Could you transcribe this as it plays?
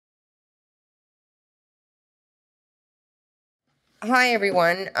Hi,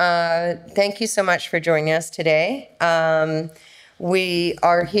 everyone. Thank you so much for joining us today. We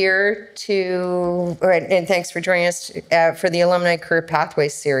are here to, and thanks for joining us for the Alumni Career Pathway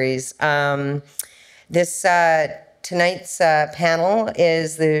Series. Tonight's panel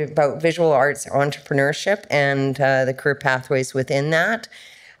is about visual arts entrepreneurship and the career pathways within that.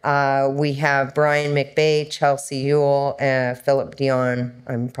 We have Brian McBay, Chelsea Yuill, Philip Dion.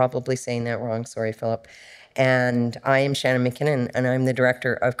 I'm probably saying that wrong. Sorry, Philip. And I am Shannon McKinnon, and I'm the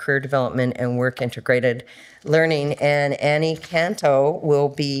Director of Career Development and Work Integrated Learning. And Annie Canto will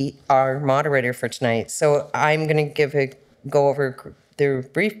be our moderator for tonight. So I'm going to go over their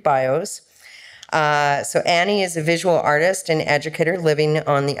brief bios. So Annie is a visual artist and educator living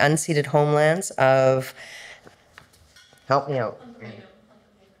on the unceded homelands of, help me out,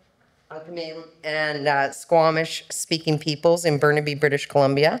 and Squamish-speaking peoples in Burnaby, British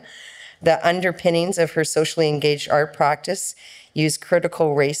Columbia. The underpinnings of her socially engaged art practice use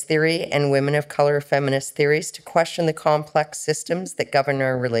critical race theory and women of color feminist theories to question the complex systems that govern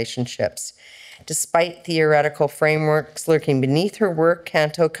our relationships. Despite theoretical frameworks lurking beneath her work,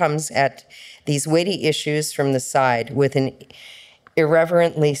 Canto comes at these weighty issues from the side with an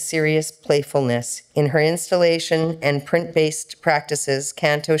irreverently serious playfulness. In her installation and print-based practices,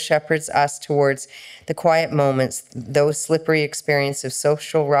 Canto shepherds us towards the quiet moments, those slippery experience of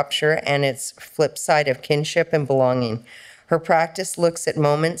social rupture and its flip side of kinship and belonging. Her practice looks at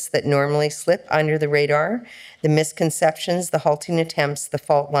moments that normally slip under the radar, the misconceptions, the halting attempts, the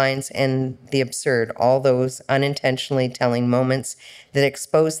fault lines, and the absurd, all those unintentionally telling moments that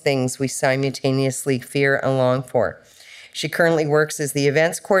expose things we simultaneously fear and long for. She currently works as the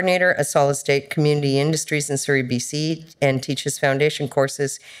events coordinator at Solid State Community Industries in Surrey, BC, and teaches foundation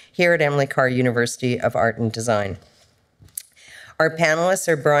courses here at Emily Carr University of Art and Design. Our panelists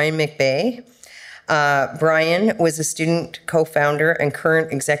are Brian McBay. Brian was a student co-founder and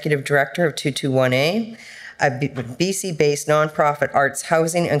current executive director of 221A, a BC-based nonprofit arts,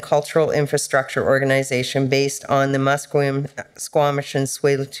 housing, and cultural infrastructure organization based on the Musqueam, Squamish, and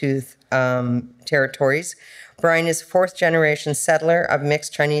Tsleil-Waututh territories. Brian is a fourth-generation settler of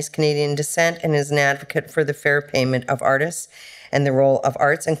mixed Chinese-Canadian descent and is an advocate for the fair payment of artists and the role of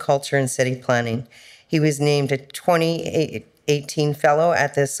arts and culture in city planning. He was named a 2018 Fellow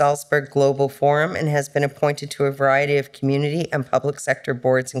at the Salzburg Global Forum and has been appointed to a variety of community and public sector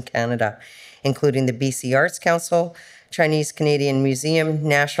boards in Canada, including the BC Arts Council, Chinese-Canadian Museum,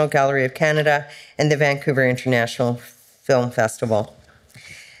 National Gallery of Canada, and the Vancouver International Film Festival.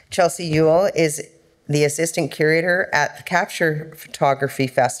 Chelsea Yuill is the assistant curator at the Capture Photography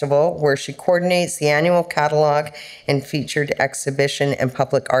Festival, where she coordinates the annual catalog and featured exhibition and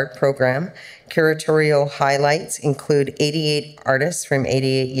public art program. Curatorial highlights include 88 artists from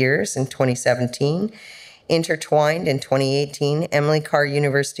 88 years in 2017, Intertwined in 2018, Emily Carr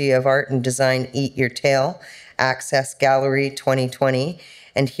University of Art and Design Eat Your Tail, Access Gallery 2020,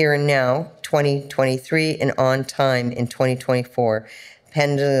 and Here and Now 2023, and On Time in 2024,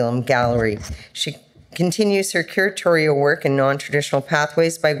 Pendulum Gallery. She continues her curatorial work in non-traditional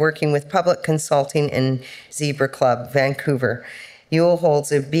pathways by working with Public Consulting and Zebra Club, Vancouver. Yuill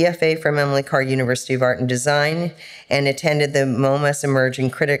holds a BFA from Emily Carr University of Art and Design and attended the MoMA's Emerging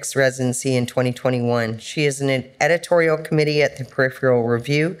Critics Residency in 2021. She is an editorial committee at the Peripheral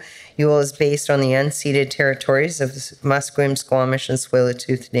Review. Yuill is based on the unceded territories of the Musqueam, Squamish, and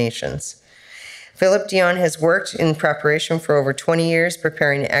Tsleil-Waututh nations. Philip Dion has worked in preparation for over 20 years,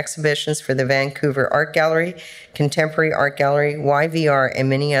 preparing exhibitions for the Vancouver Art Gallery, Contemporary Art Gallery, YVR, and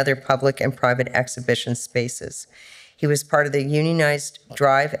many other public and private exhibition spaces. He was part of the unionized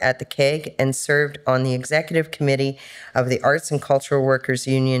drive at the KEG and served on the executive committee of the Arts and Cultural Workers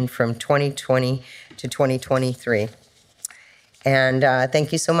Union from 2020 to 2023. And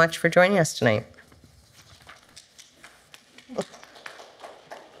thank you so much for joining us tonight.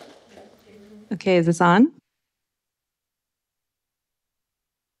 Okay, is this on?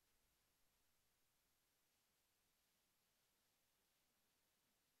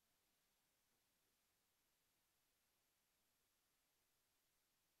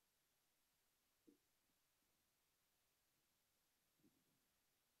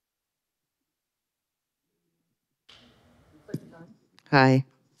 Hi.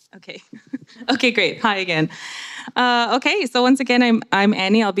 Okay. Okay, great. Hi again. Okay, so once again, I'm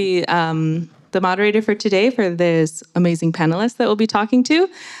Annie. I'll be the moderator for today for this amazing panelist that we'll be talking to.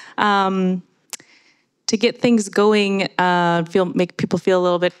 To get things going, make people feel a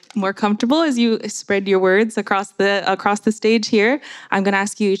little bit more comfortable as you spread your words across the stage here. I'm going to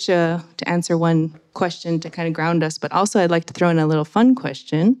ask you each to answer one question to kind of ground us, but also I'd like to throw in a little fun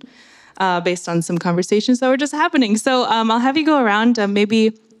question. based on some conversations that were just happening. So I'll have you go around,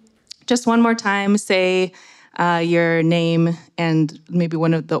 maybe just one more time, say your name and maybe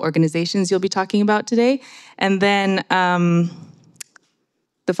one of the organizations you'll be talking about today. And then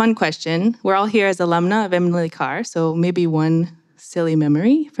the fun question, we're all here as alumni of Emily Carr, so maybe one silly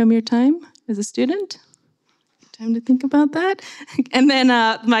memory from your time as a student. Time to think about that. And then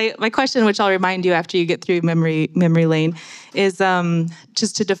my question, which I'll remind you after you get through memory lane, is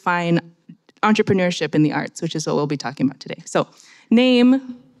just to define entrepreneurship in the arts, which is what we'll be talking about today. So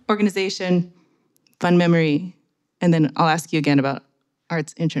name, organization, fun memory, and then I'll ask you again about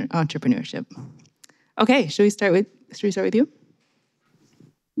arts entrepreneurship. Okay, should we start with you?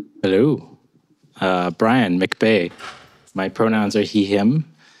 Hello, Brian McBay. My pronouns are he, him,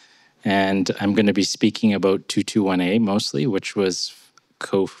 and I'm going to be speaking about 221A mostly, which was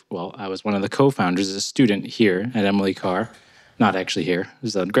I was one of the co-founders as a student here at Emily Carr. Not actually here, it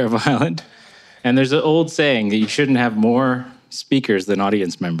was on Granville Island. And there's an old saying that you shouldn't have more speakers than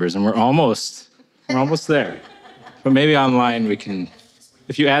audience members, and we're almost there. But maybe online we can,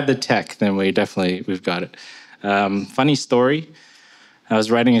 if you add the tech, then we've got it. Funny story, I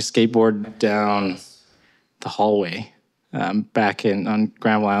was riding a skateboard down the hallway. Back on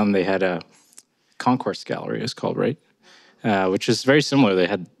Granville Island, they had a concourse gallery, it's called, right? Which is very similar. They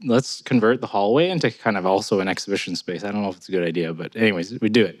had, let's convert the hallway into kind of also an exhibition space. I don't know if it's a good idea, but anyways, we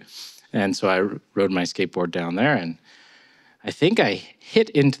do it. And so I rode my skateboard down there, and I think I hit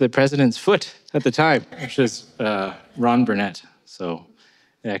into the president's foot at the time, which is Ron Burnett. So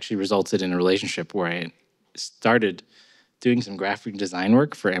it actually resulted in a relationship where I started doing some graphic design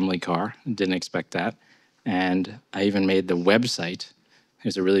work for Emily Carr. Didn't expect that. And I even made the website,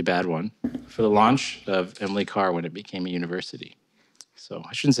 here's a really bad one, for the launch of Emily Carr when it became a university. So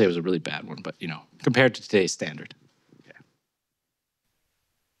I shouldn't say it was a really bad one, but compared to today's standard. Yeah.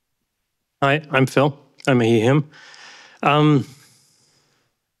 Hi, I'm Phil. I'm a he, him. The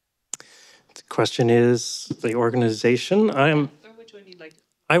question is the organization.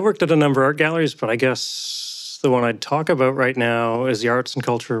 I worked at a number of art galleries, but I guess the one I'd talk about right now is the Arts and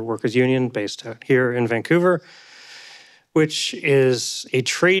Culture Workers Union based out here in Vancouver, which is a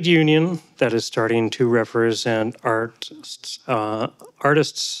trade union that is starting to represent artists, art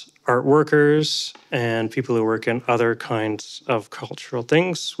workers, and people who work in other kinds of cultural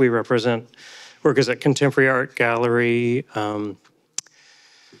things. We represent workers at Contemporary Art Gallery,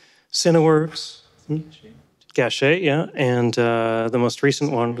 Cineworks, Gachet, yeah, and the most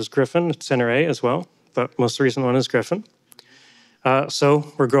recent one was Griffin at Center A as well, but most recent one is Griffin.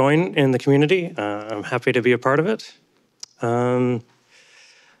 So we're growing in the community. I'm happy to be a part of it. Fun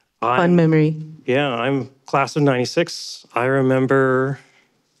memory. Yeah, I'm class of 96. I remember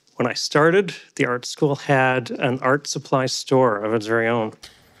when I started, the art school had an art supply store of its very own.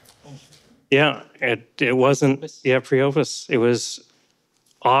 Yeah, it wasn't, pre-Opus. It was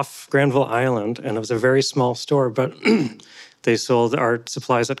off Granville Island, and it was a very small store, but they sold art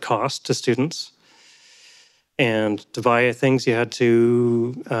supplies at cost to students. And to buy things, you had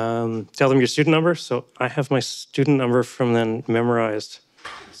to tell them your student number. So I have my student number from then memorized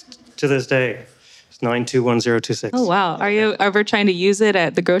to this day. It's 921026. Oh, wow. Are you ever trying to use it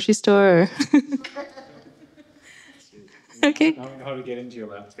at the grocery store? Okay. How to get into your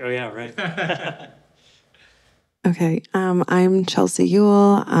lab. Oh, yeah, right. Okay, I'm Chelsea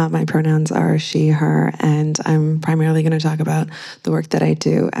Yuill. My pronouns are she, her, and I'm primarily going to talk about the work that I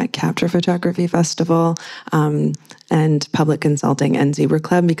do at Capture Photography Festival and Public Consulting and Zebra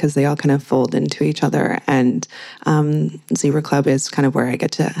Club, because they all kind of fold into each other. And Zebra Club is kind of where I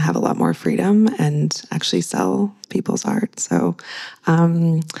get to have a lot more freedom and actually sell people's art. So,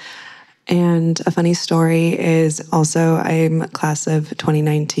 and a funny story is also I'm class of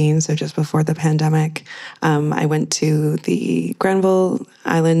 2019, so just before the pandemic. I went to the Granville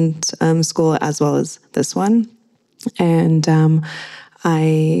Island school as well as this one. And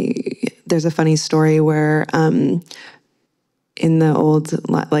there's a funny story where in the old,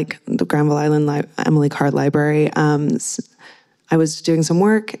 the Granville Island Emily Carr Library, I was doing some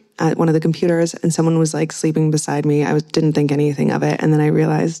work at one of the computers and someone was sleeping beside me. I didn't think anything of it. And then I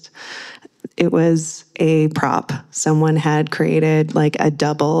realized it was a prop. Someone had created a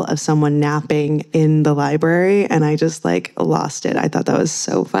double of someone napping in the library, and I just lost it. I thought that was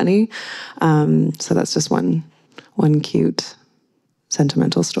so funny. So that's just one cute,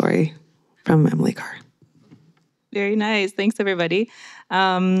 sentimental story from Emily Carr. Very nice. Thanks, everybody.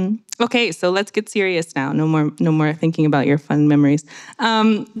 Okay, so let's get serious now. No more thinking about your fun memories.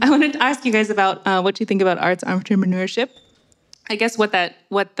 I wanted to ask you guys about what you think about arts entrepreneurship. I guess what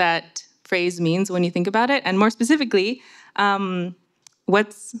that phrase means when you think about it, and more specifically,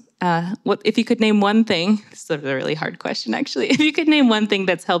 what if you could name one thing? This is a really hard question, actually. If you could name one thing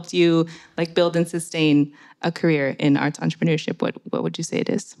that's helped you like build and sustain a career in arts entrepreneurship, what would you say it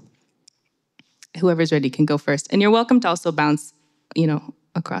is? Whoever's ready can go first, and you're welcome to also bounce,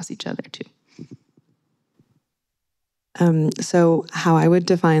 across each other too. So how I would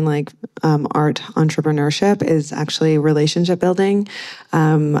define art entrepreneurship is actually relationship building,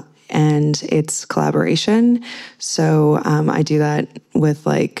 and it's collaboration. So I do that with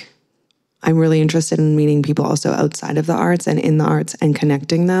I'm really interested in meeting people also outside of the arts and in the arts and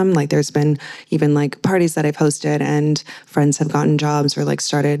connecting them. There's been even parties that I've hosted and friends have gotten jobs or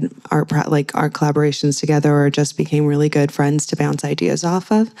started art collaborations together or just became really good friends to bounce ideas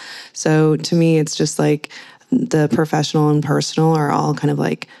off of. So to me, it's just the professional and personal are all kind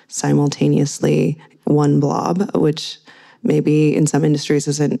of simultaneously one blob, which maybe in some industries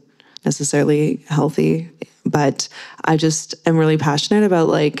isn't necessarily healthy. But I just am really passionate about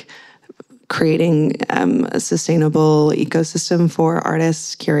creating a sustainable ecosystem for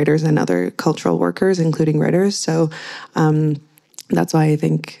artists, curators, and other cultural workers, including writers. So that's why I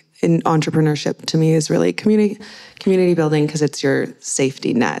think in entrepreneurship to me is really community building, because it's your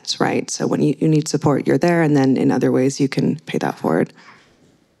safety net, right? So when you need support, you're there, and then in other ways you can pay that forward.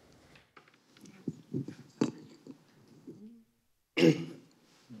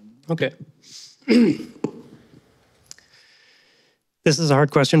 Okay. This is a hard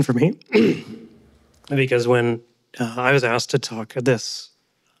question for me because when I was asked to talk at this,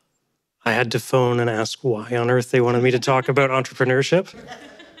 I had to phone and ask why on earth they wanted me to talk about entrepreneurship.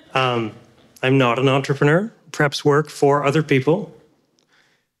 I'm not an entrepreneur. Preps work for other people.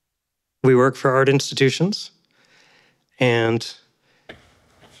 We work for art institutions. And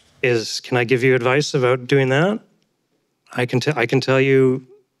can I give you advice about doing that? I can tell you,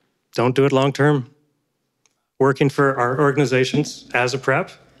 don't do it long term. Working for our organizations as a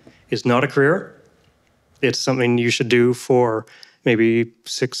prep is not a career. It's something you should do for maybe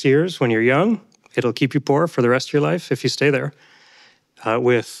 6 years when you're young. It'll keep you poor for the rest of your life if you stay there.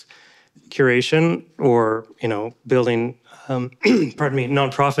 With curation or building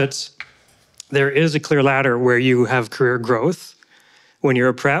nonprofits, there is a clear ladder where you have career growth. When you're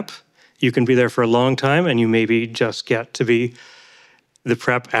a prep, you can be there for a long time and you maybe just get to be the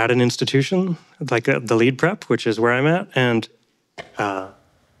prep at an institution, the lead prep, which is where I'm at. And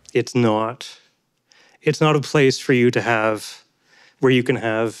it's not a place for you to have, where you can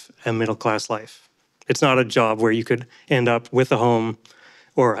have a middle-class life. It's not a job where you could end up with a home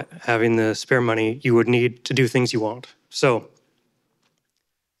or having the spare money you would need to do things you want. So,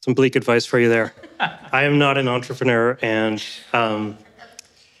 some bleak advice for you there. I am not an entrepreneur, and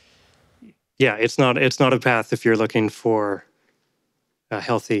it's not a path if you're looking for a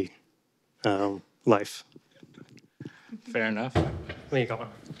healthy life. Fair enough. There you go.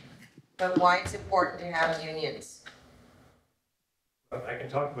 But why it's important to have unions? I can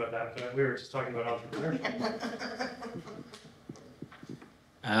talk about that, but we were just talking about entrepreneurship.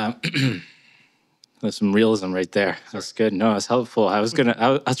 There's some realism right there. That's good. No, it's helpful. I was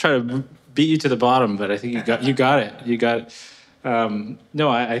trying to beat you to the bottom, but I think you got it. You got it. No,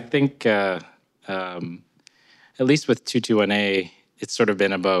 I think at least with 221A, it's sort of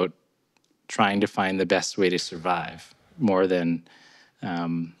been about trying to find the best way to survive more than,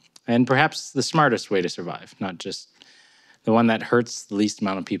 and perhaps the smartest way to survive, not just the one that hurts the least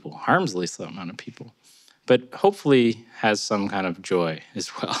amount of people, harms the least amount of people, but hopefully has some kind of joy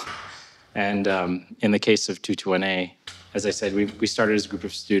as well. And in the case of 221A, as I said, we started as a group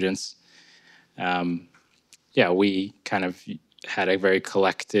of students. We kind of had a very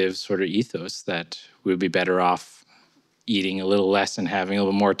collective sort of ethos that we would be better off eating a little less and having a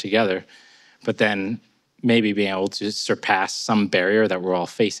little more together, but then maybe being able to surpass some barrier that we're all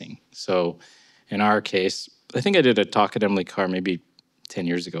facing. So in our case, I think I did a talk at Emily Carr maybe 10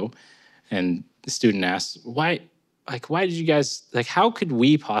 years ago, and the student asked, why did you guys, how could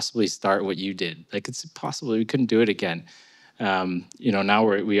we possibly start what you did? It's impossible, we couldn't do it again. Now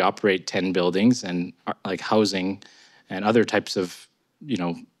we operate 10 buildings and housing and other types of,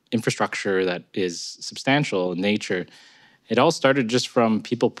 infrastructure that is substantial in nature. It all started just from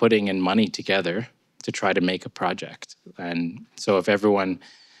people putting in money together to try to make a project. And so if everyone,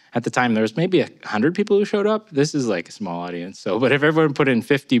 at the time there was maybe 100 people who showed up, this is a small audience. So, but if everyone put in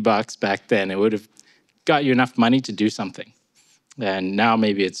 $50 back then, it would have got you enough money to do something. And now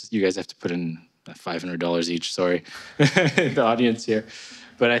maybe you guys have to put in $500 each, sorry, the audience here.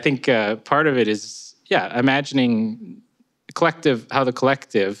 But I think part of it is, imagining how the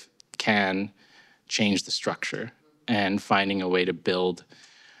collective can change the structure and finding a way to build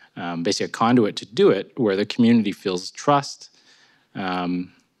basically a conduit to do it where the community feels trust,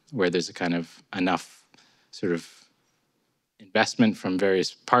 where there's a kind of enough sort of investment from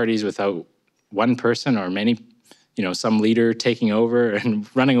various parties without one person or many, some leader taking over and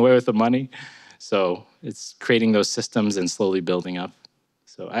running away with the money. So it's creating those systems and slowly building up.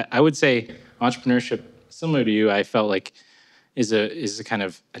 So I would say entrepreneurship, similar to you, I felt like is a kind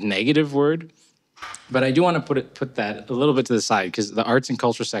of a negative word. But I do want to put that a little bit to the side, because the arts and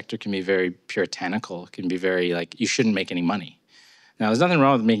culture sector can be very puritanical. It can be very like, you shouldn't make any money. Now, there's nothing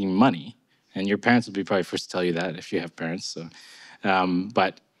wrong with making money, and your parents will be probably first to tell you that if you have parents. So,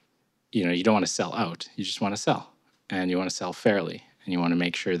 but you don't want to sell out. You just want to sell, and you want to sell fairly, and you want to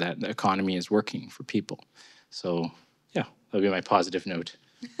make sure that the economy is working for people. So, yeah, that'll be my positive note.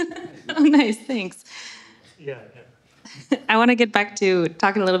 Oh, nice, thanks. Yeah. I want to get back to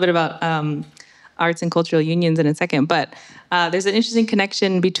talking a little bit about arts and cultural unions in a second, but there's an interesting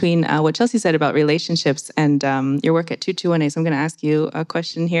connection between what Chelsea said about relationships and your work at 221A. So I'm going to ask you a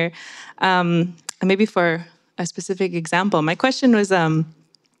question here, and maybe for a specific example. My question was,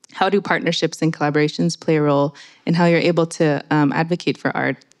 how do partnerships and collaborations play a role in how you're able to advocate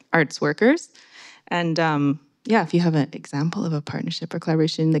for arts workers? And if you have an example of a partnership or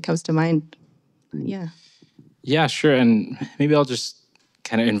collaboration that comes to mind, yeah. Yeah, sure. And maybe I'll just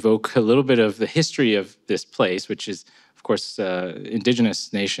kind of invoke a little bit of the history of this place, which is, of course,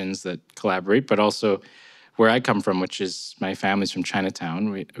 Indigenous nations that collaborate, but also where I come from, which is my family's from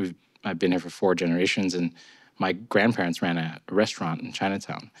Chinatown. I've been here for 4 generations, and my grandparents ran a restaurant in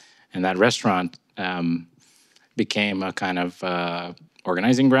Chinatown. And that restaurant became a kind of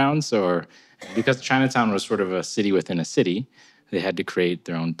organizing grounds, because Chinatown was sort of a city within a city, they had to create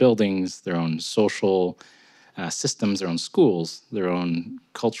their own buildings, their own social systems, their own schools, their own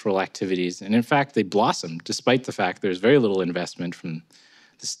cultural activities. And in fact, they blossomed despite the fact there's very little investment from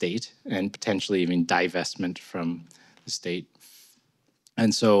the state and potentially even divestment from the state.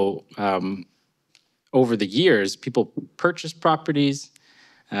 And so over the years, people purchased properties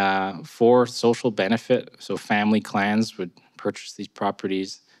for social benefit. So family clans would purchase these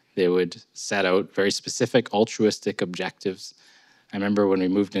properties. They would set out very specific altruistic objectives. I remember when we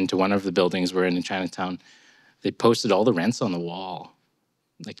moved into one of the buildings we're in Chinatown, they posted all the rents on the wall,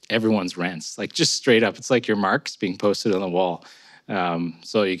 like everyone's rents, like just straight up. It's like your marks being posted on the wall.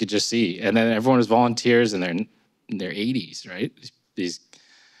 So you could just see. And then everyone was volunteers, and they're in their 80s, right? These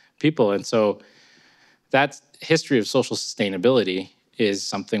people. And so that history of social sustainability is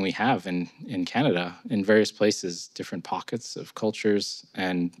something we have in Canada, in various places, different pockets of cultures,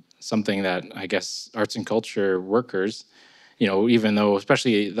 and something that I guess arts and culture workers, even though,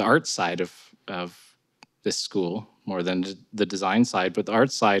 especially the arts side of this school, more than the design side, but the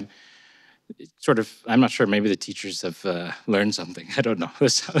arts side, sort of, I'm not sure, maybe the teachers have learned something. I don't know.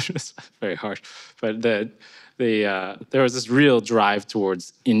 This sounds very harsh. But there was this real drive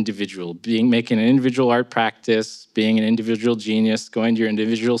towards making an individual art practice, being an individual genius, going to your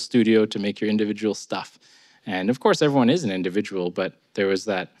individual studio to make your individual stuff. And of course, everyone is an individual, but there was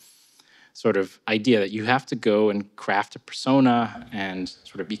that sort of idea that you have to go and craft a persona and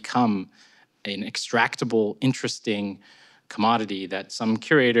sort of become an extractable, interesting commodity that some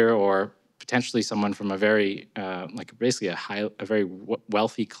curator or potentially someone from a very, basically a very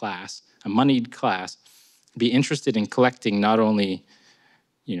wealthy class, a moneyed class, be interested in collecting not only,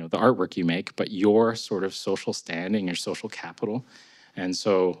 the artwork you make, but your sort of social standing, your social capital. And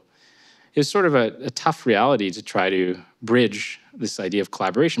so it's sort of a tough reality to try to bridge this idea of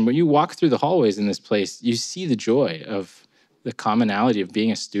collaboration. When you walk through the hallways in this place, you see the joy of the commonality of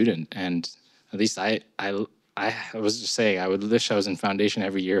being a student. And at least I was just saying, I would wish I was in foundation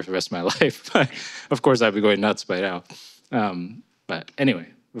every year for the rest of my life. But of course, I'd be going nuts by now. But anyway,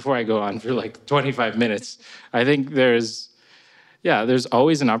 before I go on for like 25 minutes, I think there's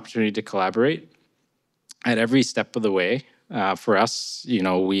always an opportunity to collaborate at every step of the way. For us,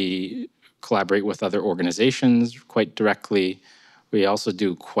 we collaborate with other organizations quite directly. We also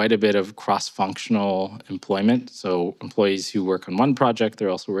do quite a bit of cross-functional employment. So employees who work on one project, they're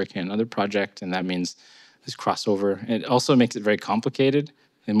also working on another project, and that means there's crossover. It also makes it very complicated.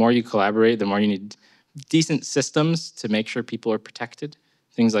 The more you collaborate, the more you need decent systems to make sure people are protected.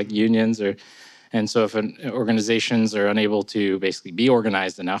 Things like unions, and so if organizations are unable to basically be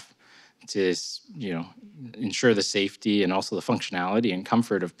organized enough to, ensure the safety and also the functionality and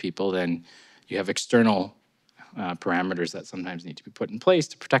comfort of people, then you have external parameters that sometimes need to be put in place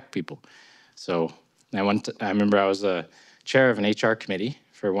to protect people. So I remember I was a chair of an HR committee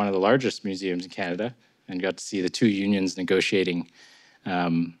for one of the largest museums in Canada, and got to see the 2 unions negotiating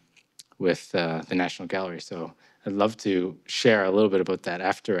with the National Gallery. So I'd love to share a little bit about that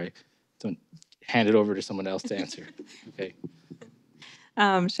after I don't hand it over to someone else to answer. Okay.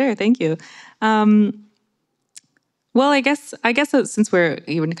 Sure, thank you. Well, I guess since we're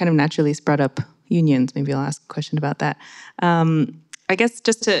even kind of naturally brought up unions, maybe I'll ask a question about that. I guess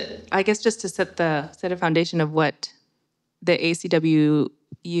just to set a foundation of what the ACWU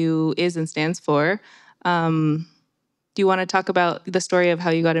is and stands for. Do you want to talk about the story of how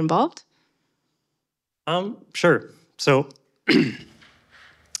you got involved? Sure. So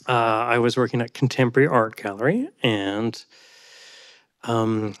I was working at Contemporary Art Gallery, and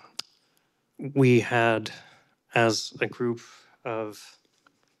we had, as a group of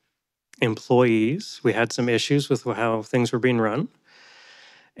employees, we had some issues with how things were being run.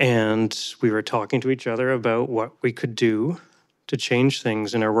 And we were talking to each other about what we could do to change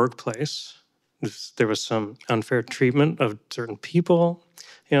things in our workplace. There was some unfair treatment of certain people,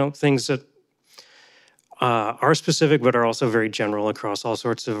 things that are specific but are also very general across all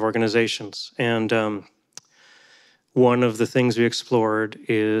sorts of organizations. And one of the things we explored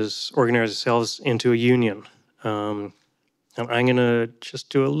is organize ourselves into a union. And I'm going to just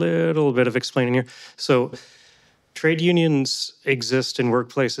do a little bit of explaining here. So trade unions exist in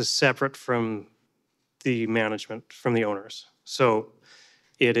workplaces separate from the management, from the owners. So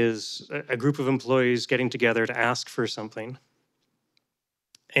it is a group of employees getting together to ask for something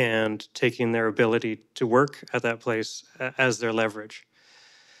and taking their ability to work at that place as their leverage.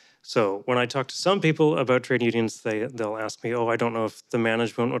 So when I talk to some people about trade unions, they'll ask me, I don't know if the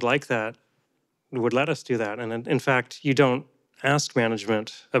management would like that, would let us do that. And in fact, you don't ask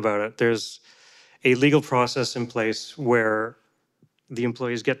management about it. There's a legal process in place where the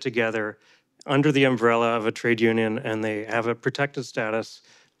employees get together under the umbrella of a trade union, and they have a protected status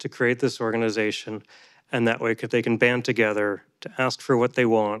to create this organization, and that way they can band together to ask for what they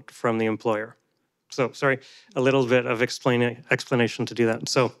want from the employer. So, sorry, a little bit of explanation to do that.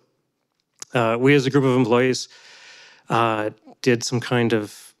 So, we as a group of employees did some kind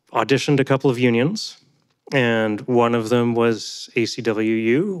of auditioned a couple of unions, and one of them was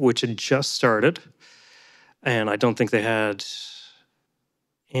ACWU, which had just started, and I don't think they had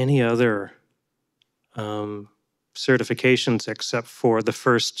any other certifications except for the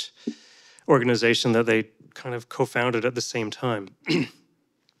first organization that they kind of co-founded at the same time.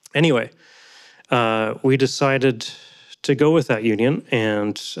 Anyway, we decided to go with that union,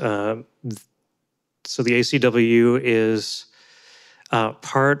 and so the ACWU is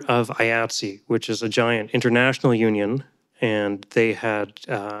part of IATSE, which is a giant international union, and they had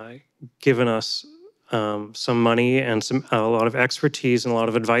given us some money and a lot of expertise and a lot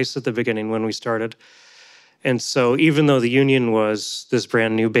of advice at the beginning when we started. And so even though the union was this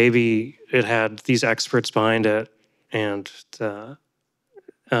brand new baby, it had these experts behind it, and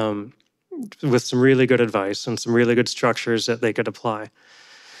with some really good advice and some really good structures that they could apply.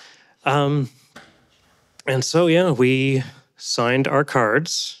 And so, yeah, we signed our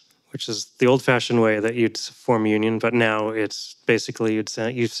cards, which is the old-fashioned way that you'd form a union, but now it's basically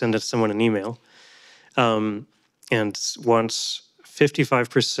you'd send someone an email. And once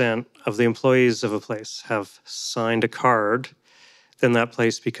 55% of the employees of a place have signed a card, then that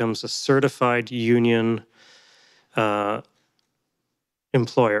place becomes a certified union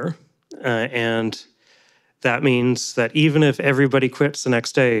employer. And that means that even if everybody quits the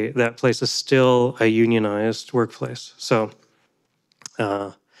next day, that place is still a unionized workplace. So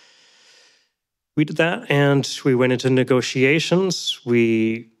we did that, and we went into negotiations.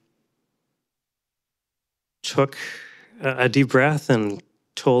 We took a deep breath and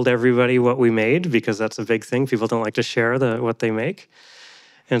told everybody what we made, because that's a big thing. People don't like to share what they make.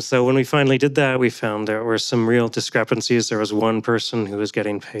 And so when we finally did that, we found there were some real discrepancies. There was one person who was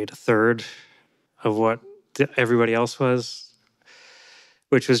getting paid a third of what everybody else was,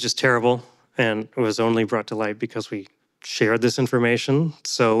 which was just terrible. And it was only brought to light because we shared this information.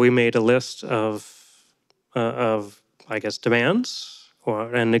 So we made a list of I guess, demands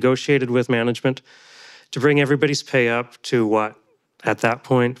and negotiated with management to bring everybody's pay up to what, at that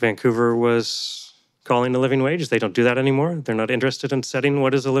point, Vancouver was calling a living wage. They don't do that anymore. They're not interested in setting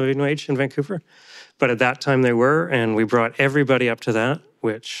what is a living wage in Vancouver. But at that time they were, and we brought everybody up to that,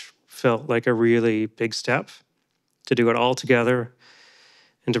 which felt like a really big step to do it all together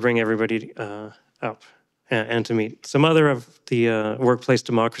and to bring everybody up and to meet some other of the workplace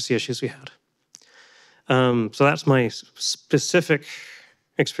democracy issues we had. So that's my specific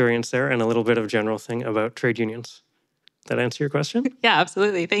experience there, and a little bit of general thing about trade unions. That answer your question? Yeah,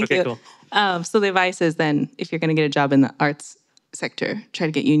 absolutely. Thank you. Cool. So the advice is then, if you're going to get a job in the arts sector, try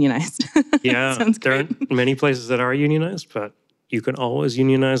to get unionized. Yeah, there aren't many places that are unionized, but you can always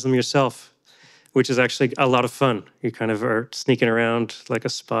unionize them yourself, which is actually a lot of fun. You kind of are sneaking around like a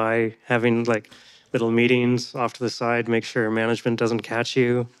spy, having like little meetings off to the side, make sure management doesn't catch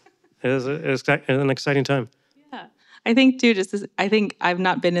you. It was an exciting time. Yeah. I think too, I think I've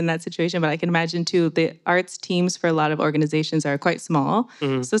not been in that situation, but I can imagine too, the arts teams for a lot of organizations are quite small.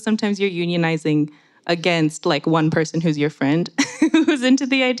 So sometimes you're unionizing against like one person who's your friend who's into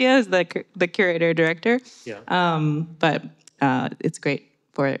the idea as the curator director. Yeah. But it's great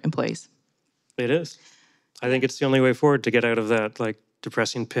for employees. It is. I think it's the only way forward to get out of that like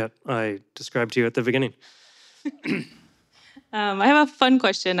depressing pit I described to you at the beginning. I have a fun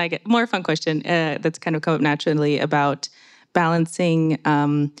question. More fun question that's kind of come up naturally about balancing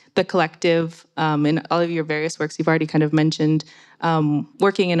the collective in all of your various works. You've already kind of mentioned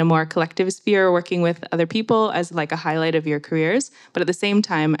working in a more collective sphere, working with other people as like a highlight of your careers. But at the same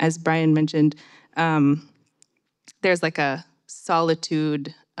time, as Brian mentioned, there's like a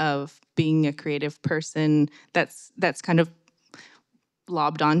solitude of being a creative person that's kind of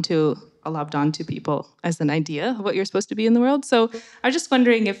lobbed onto people as an idea of what you're supposed to be in the world. So I was just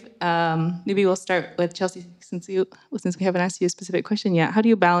wondering if maybe we'll start with Chelsea, since we haven't asked you a specific question yet. How do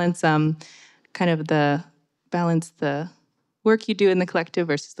you balance the work you do in the collective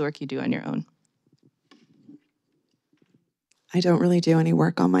versus the work you do on your own? I don't really do any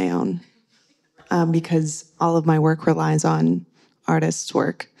work on my own because all of my work relies on artists'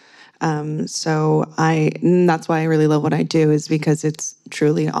 work. So that's why I really love what I do, is because it's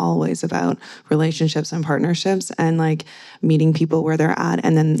truly always about relationships and partnerships and like meeting people where they're at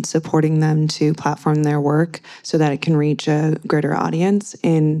and then supporting them to platform their work so that it can reach a greater audience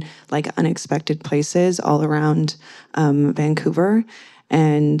in like unexpected places all around Vancouver.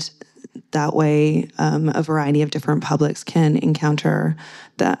 And that way a variety of different publics can encounter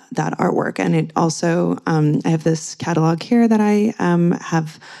that artwork. And it also, I have this catalog here that I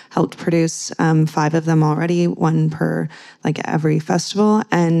have helped produce 5 of them already, one per like every festival.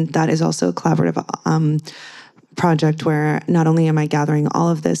 And that is also a collaborative project where not only am I gathering all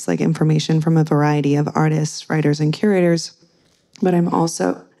of this like information from a variety of artists, writers, and curators, but I'm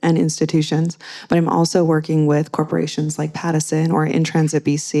also and institutions, but I'm also working with corporations like Pattison or In Transit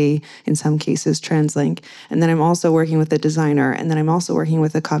BC, in some cases TransLink. And then I'm also working with a designer, and then I'm also working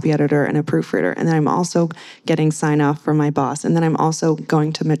with a copy editor and a proofreader. And then I'm also getting sign off from my boss. And then I'm also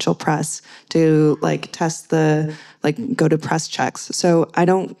going to Mitchell Press to like test go to press checks. So I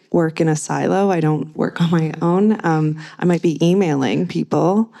don't work in a silo. I don't work on my own. I might be emailing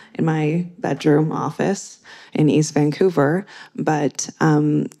people in my bedroom office in East Vancouver, but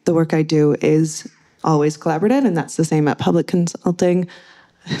the work I do is always collaborative, and that's the same at public consulting.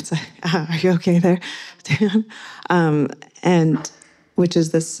 It's like, are you okay there, Dion? And which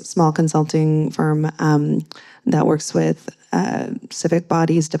is this small consulting firm that works with civic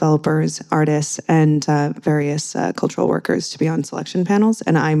bodies, developers, artists, and various cultural workers to be on selection panels.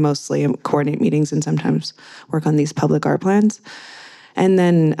 And I mostly coordinate meetings and sometimes work on these public art plans. And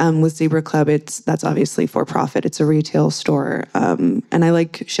then with Zebra Club, that's obviously for profit. It's a retail store. And I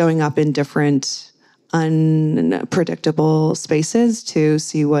like showing up in different unpredictable spaces to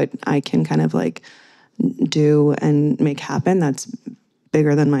see what I can kind of like do and make happen that's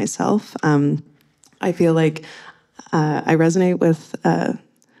bigger than myself. I feel like I resonate with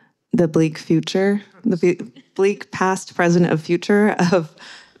the bleak future, the bleak past, present, of future of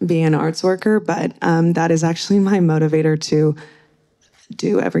being an arts worker. But that is actually my motivator to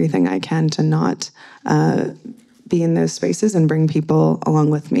do everything I can to not be in those spaces and bring people along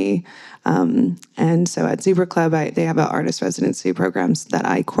with me. And so at Zebra Club, they have an artist residency programs that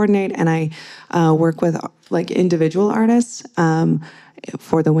I coordinate, and I work with like individual artists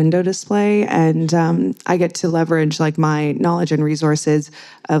for the window display. And I get to leverage like my knowledge and resources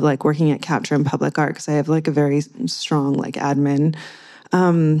of like working at Capture and Public Art, because I have like a very strong like admin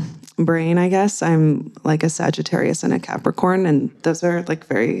brain, I guess. I'm like a Sagittarius and a Capricorn, and those are like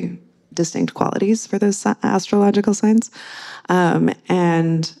very distinct qualities for those astrological signs.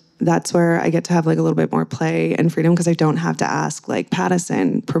 And that's where I get to have like a little bit more play and freedom, because I don't have to ask like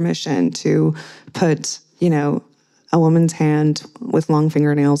Pattison permission to put, a woman's hand with long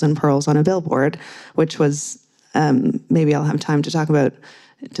fingernails and pearls on a billboard, which was, maybe I'll have time to talk about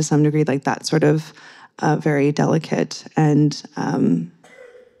to some degree, like that sort of very delicate and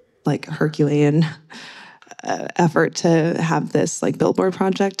like Herculean effort to have this like billboard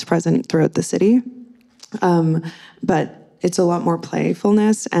project present throughout the city. But it's a lot more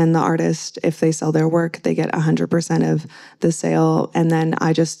playfulness, and the artist, if they sell their work, they get 100% of the sale, and then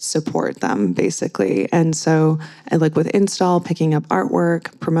I just support them basically. And so like with install, picking up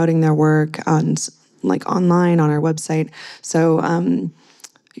artwork, promoting their work on like online on our website. So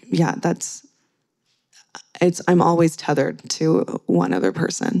yeah, I'm always tethered to one other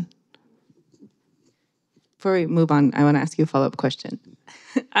person. before we move on, I want to ask you a follow-up question.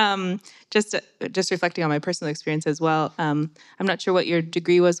 Just reflecting on my personal experience as well. I'm not sure what your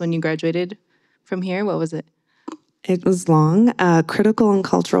degree was when you graduated from here. What was it? It was long, critical and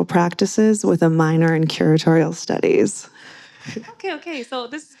cultural practices with a minor in curatorial studies. Okay. So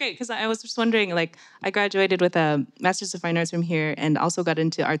this is great because I was just wondering, like, I graduated with a Master's of Fine Arts from here and also got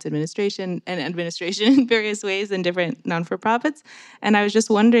into arts administration in various ways in different non-for-profits. And I was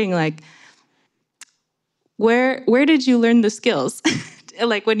just wondering, like, where did you learn the skills?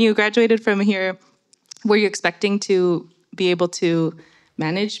 Like, when you graduated from here, were you expecting to be able to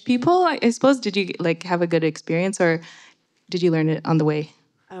manage people, I suppose? Did you, like, have a good experience, or did you learn it on the way?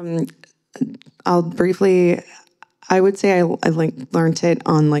 I'll briefly, I would say I learned it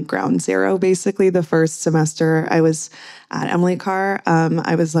on like ground zero. Basically, the first semester I was at Emily Carr,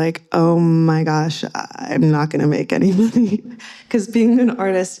 I was like, oh my gosh, I'm not going to make any money, because being an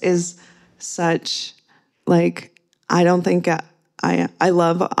artist is such like, I don't think I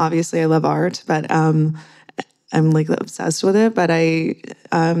love, obviously I love art, but I'm like obsessed with it, but I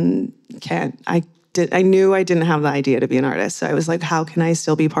can't. I knew I didn't have the idea to be an artist. So I was like, how can I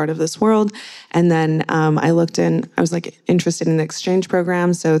still be part of this world? And then I was like interested in the exchange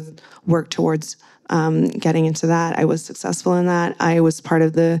program. So worked towards getting into that. I was successful in that. I was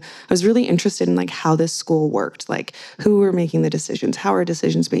really interested in like how this school worked, like who were making the decisions, how are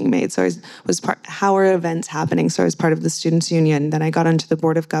decisions being made. So how are events happening? So I was part of the Students' Union. Then I got onto the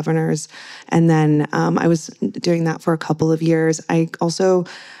Board of Governors. And then I was doing that for a couple of years. I also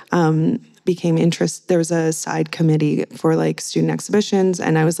became interested. There was a side committee for like student exhibitions,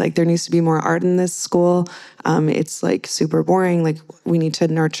 and I was like, there needs to be more art in this school. It's like super boring. Like we need to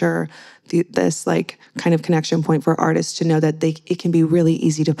nurture this like kind of connection point for artists to know that it can be really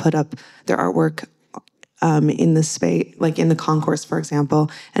easy to put up their artwork in the space, like in the concourse, for example,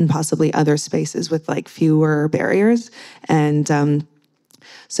 and possibly other spaces with like fewer barriers. And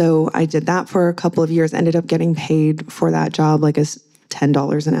so I did that for a couple of years. Ended up getting paid for that job like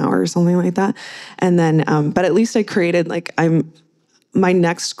 $10 an hour or something like that. And then, but at least I created my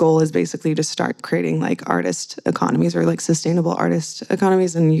next goal is basically to start creating like artist economies or like sustainable artist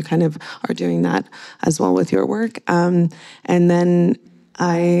economies. And you kind of are doing that as well with your work. And then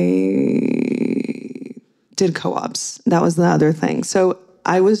I did co-ops. That was the other thing. So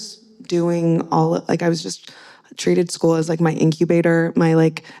I was doing I was just treated school as like my incubator. My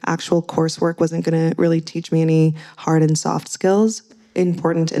like actual coursework wasn't going to really teach me any hard and soft skills.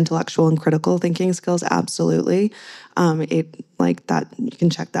 Important intellectual and critical thinking skills, absolutely. It like that, you can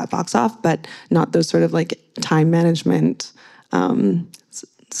check that box off, but not those sort of like time management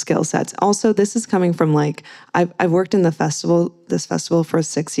skill sets. Also, this is coming from like, I've worked in this festival for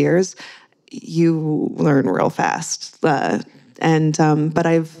 6 years. You learn real fast. But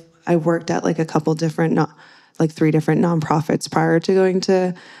I worked at like a couple different, like 3 different nonprofits prior to going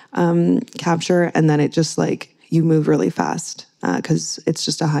to Capture, and then it just like, you move really fast because it's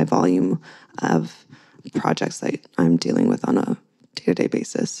just a high volume of projects that I'm dealing with on a day-to-day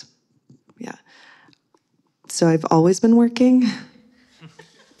basis. Yeah. So I've always been working.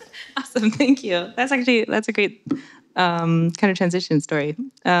 Awesome, thank you. That's a great kind of transition story.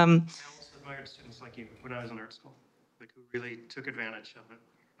 I also admired students like you when I was in art school, like who really took advantage of it.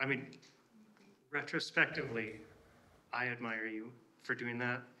 I mean, retrospectively, I admire you for doing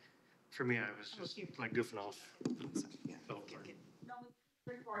that. For me, I was just like goofing off.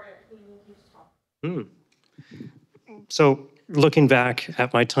 So looking back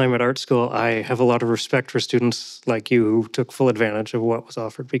at my time at art school, I have a lot of respect for students like you who took full advantage of what was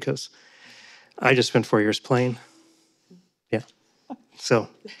offered, because I just spent 4 years playing. Yeah. So,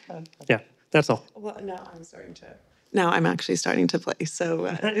 yeah, that's all. Well, now I'm actually starting to play. So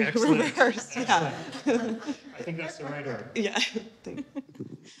reverse, yeah. I think that's the right order. Yeah.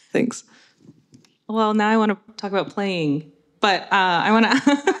 Thanks. Well, now I want to talk about playing, but I want to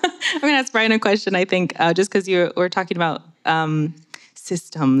I'm going to ask Brian a question. I think just because we're talking about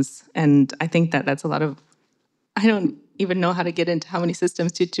systems, and I think that's a lot of. I don't even know how to get into how many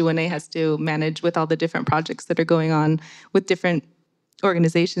systems 221A has to manage with all the different projects that are going on with different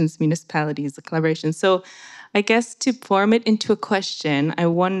organizations, municipalities, the collaboration. So, I guess to form it into a question, I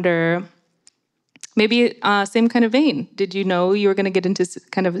wonder. Maybe same kind of vein. Did you know you were going to get into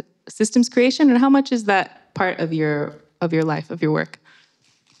kind of systems creation, and how much is that part of your life, of your work?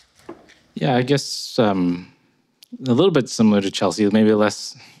 Yeah, I guess a little bit similar to Chelsea, maybe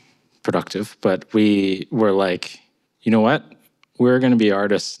less productive, but we were like, you know what? We're going to be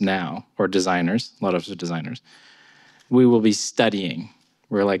artists now, or designers. A lot of us are designers. We will be studying.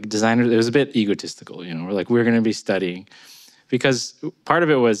 We're like designers. It was a bit egotistical, you know. We're like, we're going to be studying, because part of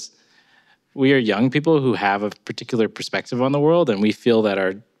it was, we are young people who have a particular perspective on the world, and we feel that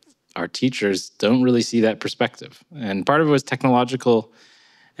our teachers don't really see that perspective. And part of it was technological,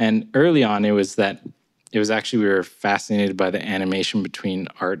 and early on it was actually we were fascinated by the animation between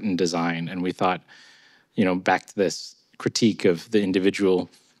art and design, and we thought, back to this critique of the individual,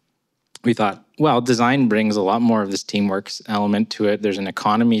 we thought, well, design brings a lot more of this teamwork element to it. There's an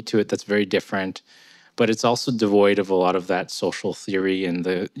economy to it that's very different, but it's also devoid of a lot of that social theory and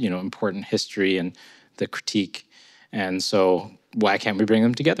the important history and the critique. And so why can't we bring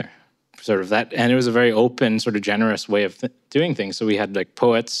them together? Sort of that, and it was a very open, sort of generous way of doing things. So we had like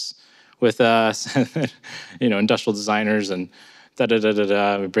poets with us, industrial designers, and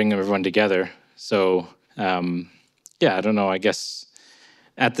we bring everyone together. So I don't know. I guess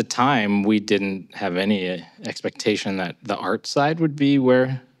at the time we didn't have any expectation that the art side would be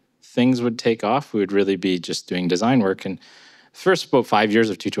where things would take off. We would really be just doing design work. And first about 5 years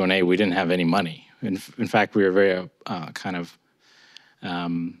of 221A, we didn't have any money. In fact, we were very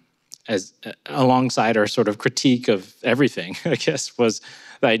as alongside our sort of critique of everything, I guess, was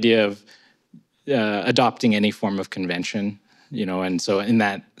the idea of adopting any form of convention, and so in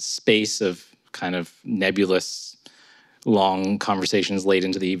that space of kind of nebulous, long conversations late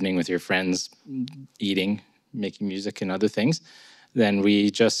into the evening with your friends, eating, making music and other things, then we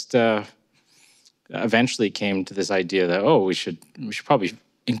just eventually came to this idea that, we should probably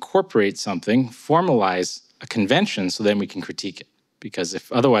incorporate something, formalize a convention, so then we can critique it. Because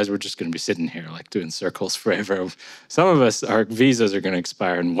if otherwise we're just going to be sitting here like doing circles forever. Some of us, our visas are going to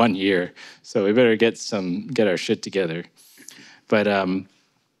expire in 1 year, so we better get our shit together. But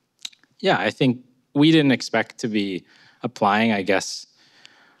I think we didn't expect to be applying, I guess,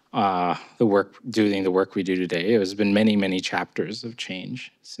 doing the work we do today. It has been many, many chapters of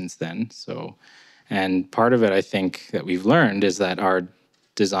change since then. So, and part of it, I think, that we've learned is that our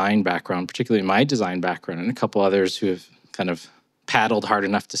design background, particularly my design background, and a couple others who have kind of paddled hard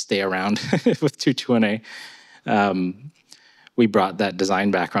enough to stay around with 221A, we brought that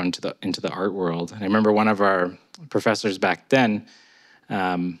design background into the art world. And I remember one of our professors back then,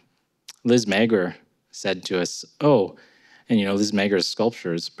 Liz Mager, said to us, Liz Mager's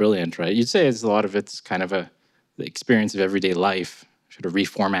sculpture is brilliant, right? You'd say a lot of it's kind of the experience of everyday life, sort of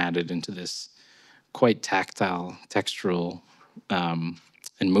reformatted into this quite tactile, textural, and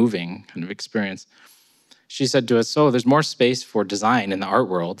moving kind of experience. She said to us, there's more space for design in the art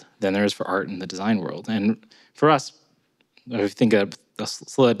world than there is for art in the design world. And for us, I think I'll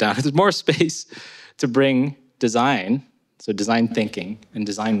slow it down. There's more space to bring design, so design thinking and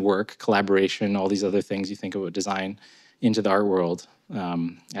design work, collaboration, all these other things you think about design, into the art world,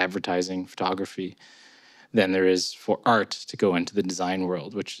 advertising, photography, than there is for art to go into the design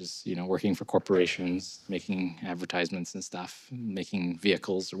world, which is, working for corporations, making advertisements and stuff, making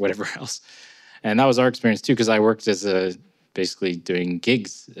vehicles or whatever else. And that was our experience too, because I worked basically doing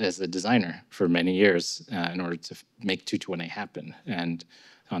gigs as a designer for many years in order to make 221A happen, and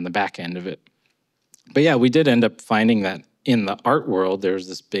on the back end of it. But yeah, we did end up finding that in the art world, there's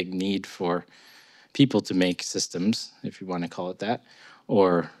this big need for people to make systems, if you want to call it that,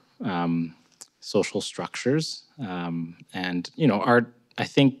 or social structures. And, art, I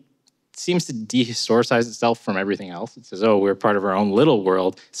think, seems to dehistoricize itself from everything else. It says, we're part of our own little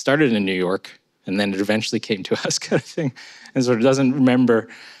world. It started in New York, and then it eventually came to us, kind of thing. And so it doesn't remember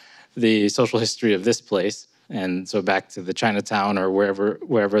the social history of this place. And so back to the Chinatown or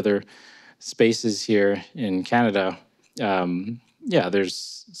wherever other spaces here in Canada,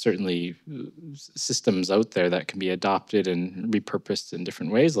 there's certainly systems out there that can be adopted and repurposed in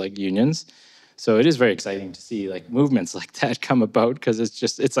different ways, like unions. So it is very exciting to see like movements like that come about, because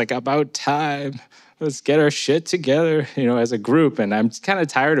it's like about time. Let's get our shit together, as a group. And I'm kind of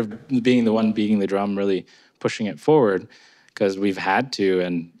tired of being the one beating the drum, really pushing it forward, because we've had to.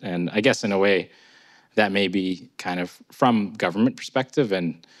 And I guess in a way that may be kind of from government perspective.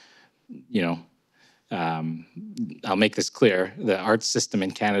 And, I'll make this clear, the arts system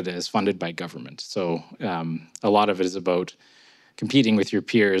in Canada is funded by government. So a lot of it is about competing with your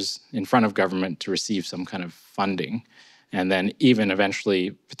peers in front of government to receive some kind of funding, and then even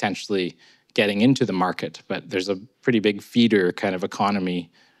eventually potentially getting into the market. But there's a pretty big feeder kind of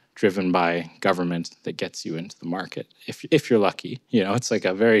economy driven by government that gets you into the market, if you're lucky. It's like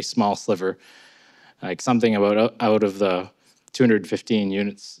a very small sliver, like something about out of the 215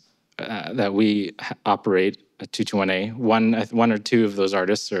 units that we operate at 221A, one or two of those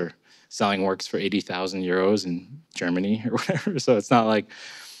artists are selling works for 80,000 euros in Germany or whatever. So it's not like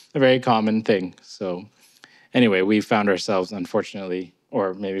a very common thing. So anyway, we found ourselves, unfortunately,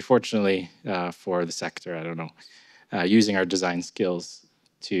 or maybe fortunately for the sector, I don't know, using our design skills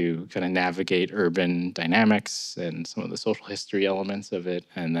to kind of navigate urban dynamics and some of the social history elements of it.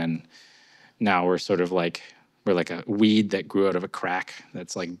 And then now we're sort of like, we're like a weed that grew out of a crack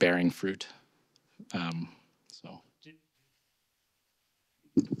that's like bearing fruit. So.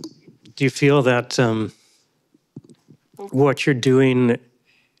 Do you feel that what you're doing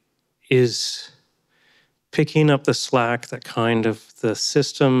is picking up the slack that kind of the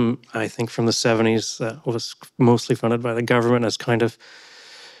system, I think from the 70s, that was mostly funded by the government, has kind of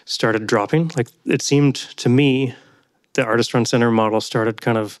started dropping? Like, it seemed to me the artist-run center model started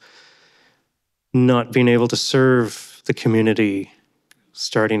kind of not being able to serve the community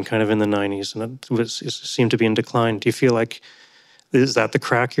starting kind of in the 90s, and it seemed to be in decline. Do you feel like, is that the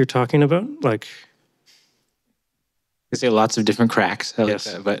crack you're talking about? Like, I say lots of different cracks. I yes.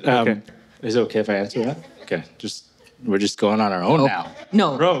 like that, but Okay. is it okay if I answer that? Okay, we're just going on our own now.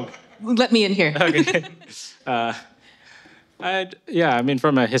 No. Rogue. Let me in here. Okay. I mean,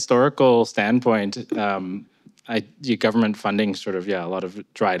 from a historical standpoint, the government funding sort of, a lot of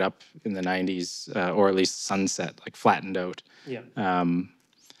it dried up in the 90s, or at least sunset, like flattened out. Yeah.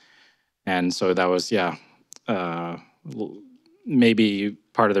 And so that was, maybe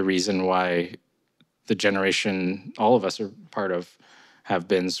part of the reason why the generation all of us are part of have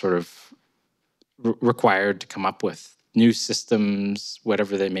been sort of required to come up with new systems,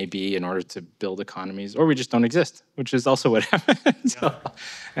 whatever they may be, in order to build economies, or we just don't exist, which is also what happens.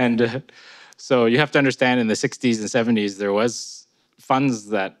 Yeah. So you have to understand, in the 60s and 70s, there was funds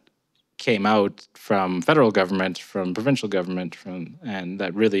that came out from federal government, from provincial government, and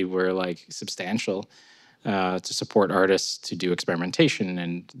that really were like substantial to support artists to do experimentation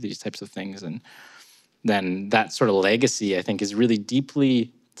and these types of things. And then that sort of legacy, I think, is really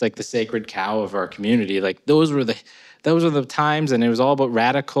deeply, it's like the sacred cow of our community. Like those were the times, and it was all about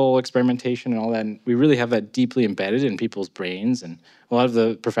radical experimentation and all that. And we really have that deeply embedded in people's brains, and a lot of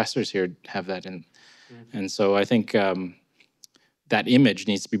the professors here have that in. Mm-hmm. And so I think that image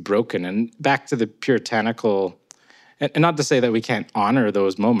needs to be broken. And back to the puritanical, and not to say that we can't honor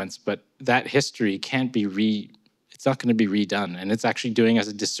those moments, but that history can't be it's not going to be redone. And it's actually doing us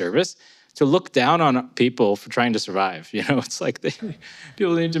a disservice to look down on people for trying to survive. You know, it's like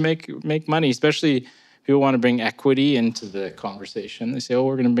people need to make money, especially people want to bring equity into the conversation. They say, oh,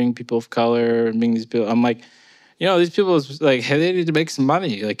 we're going to bring people of color and bring these people. I'm like, these people, like, hey, they need to make some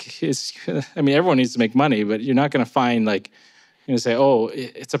money. Like, everyone needs to make money, but you're not going to find, like, you're going to say, oh,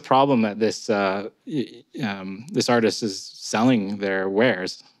 it's a problem that this artist is selling their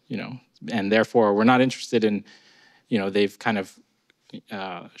wares, and therefore we're not interested in, they've kind of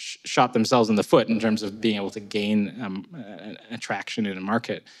shot themselves in the foot in terms of being able to gain an attraction in a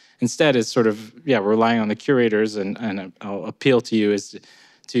market. Instead, it's sort of, relying on the curators, and I'll appeal to you is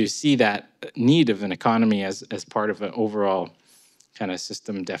to see that need of an economy as part of an overall kind of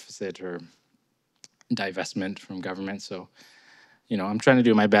system deficit or divestment from government. So, I'm trying to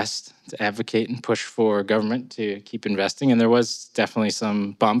do my best to advocate and push for government to keep investing. And there was definitely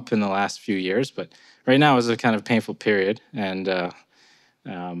some bump in the last few years, but right now is a kind of painful period. And,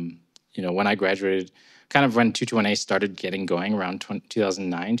 when I graduated, kind of when 221A started getting going around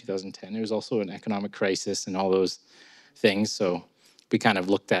 2009, 2010, there was also an economic crisis and all those things. So we kind of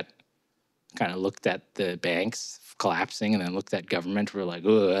looked at the banks collapsing, and then looked at government. We're like,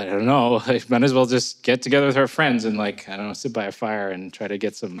 oh, I don't know, I might as well just get together with our friends and, like, I don't know, sit by a fire and try to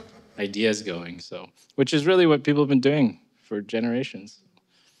get some ideas going. So, which is really what people have been doing for generations.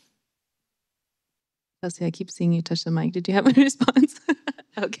 Chelsea, I keep seeing you touch the mic. Did you have a response?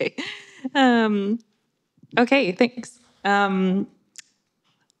 Okay. Okay, thanks. Well,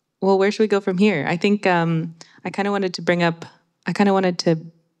 where should we go from here? I think I kind of wanted to bring up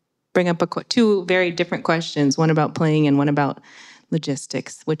two very different questions, one about playing and one about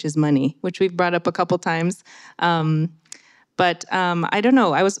logistics, which is money, which we've brought up a couple times. But I don't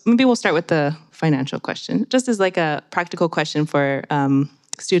know, maybe we'll start with the financial question, just as like a practical question for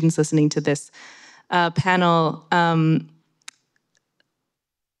students listening to this panel.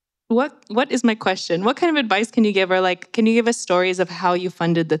 What is my question? What kind of advice can you give, or like, can you give us stories of how you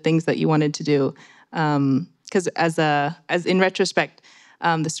funded the things that you wanted to do? Because as in retrospect,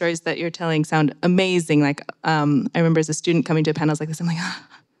 the stories that you're telling sound amazing. Like, I remember as a student coming to panels like this, I'm like,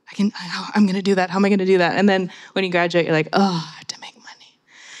 I'm going to do that. How am I going to do that? And then when you graduate, you're like, oh, I have to make money.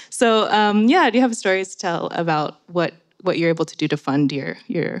 So, do you have stories to tell about what you're able to do to fund your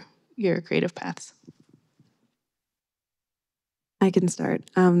creative paths? I can start.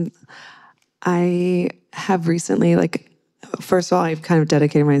 I have recently, first of all, I've kind of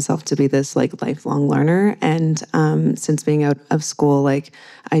dedicated myself to be this like lifelong learner. And since being out of school, like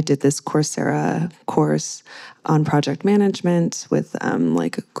I did this Coursera course on project management with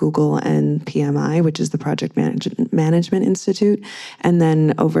like Google and PMI, which is the Project Management Institute. And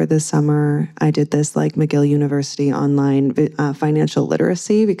then over the summer, I did this like McGill University online financial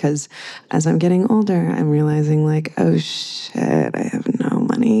literacy, because as I'm getting older, I'm realizing like, oh shit, I have no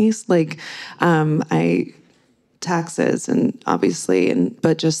money. Like taxes and obviously,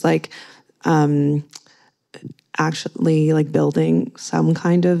 but just like actually like building some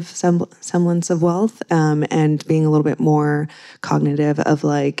kind of semblance of wealth, and being a little bit more cognitive of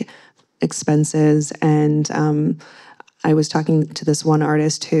like expenses. And I was talking to this one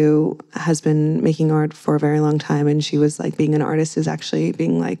artist who has been making art for a very long time, and she was like, being an artist is actually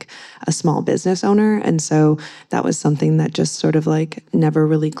being like a small business owner. And so that was something that just sort of like never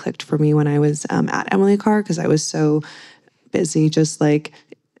really clicked for me when I was at Emily Carr, because I was so busy just like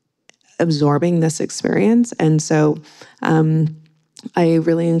absorbing this experience. And so I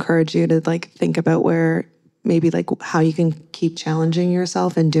really encourage you to like think about where maybe like how you can keep challenging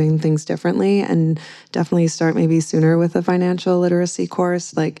yourself and doing things differently, and definitely start maybe sooner with a financial literacy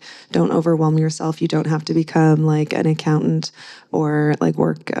course. Like, don't overwhelm yourself. You don't have to become like an accountant or like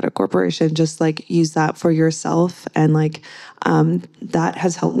work at a corporation. Just like use that for yourself. And like that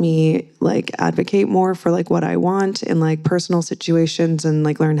has helped me like advocate more for like what I want in like personal situations, and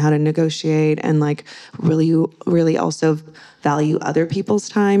like learn how to negotiate, and like really also value other people's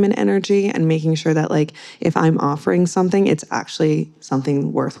time and energy, and making sure that like if I'm offering something, it's actually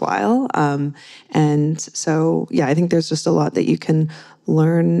something worthwhile. And so, yeah, I think there's just a lot that you can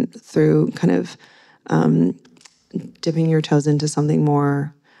learn through kind of dipping your toes into something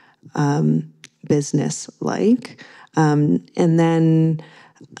more business-like. And then,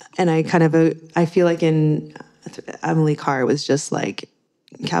 and I kind of, I feel like in Emily Carr, it was just like,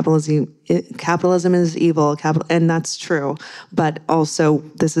 capitalism is evil, and that's true. But also,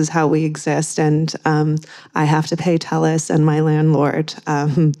 this is how we exist, and I have to pay TELUS and my landlord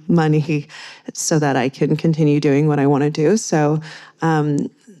money so that I can continue doing what I want to do. So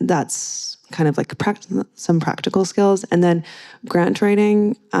that's kind of like some practical skills. And then grant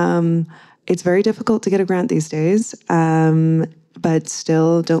writing. It's very difficult to get a grant these days, but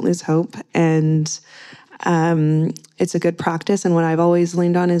still, don't lose hope. And it's a good practice. And what I've always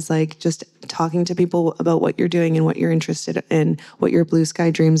leaned on is like just talking to people about what you're doing and what you're interested in, what your blue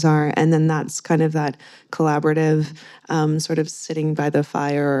sky dreams are. And then that's kind of that collaborative sort of sitting by the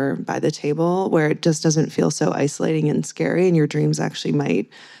fire or by the table, where it just doesn't feel so isolating and scary, and your dreams actually might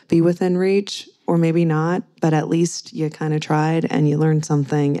be within reach, or maybe not, but at least you kind of tried and you learned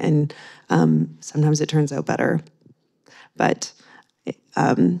something, and sometimes it turns out better. But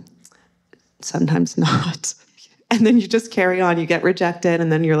sometimes not. And then you just carry on, you get rejected,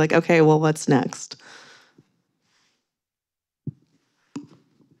 and then you're like, okay, well, what's next?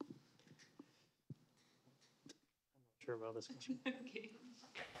 Sure about this question.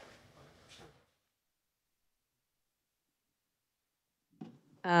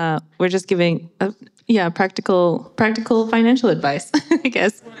 We're just giving, practical financial advice, I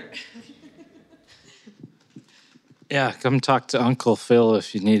guess. Yeah, come talk to Uncle Phil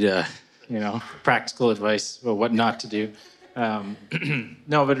if you need practical advice about what not to do.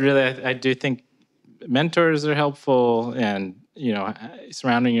 No, but really, I do think mentors are helpful, and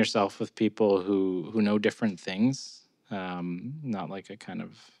surrounding yourself with people who know different things, not like a kind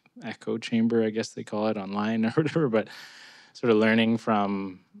of echo chamber, I guess they call it online or whatever, but sort of learning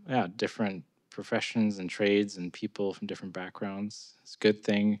from different professions and trades and people from different backgrounds. It's a good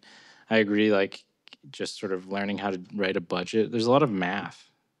thing. I agree, like just sort of learning how to write a budget. There's a lot of math,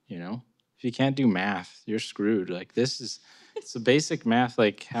 If you can't do math, you're screwed. Like it's the basic math,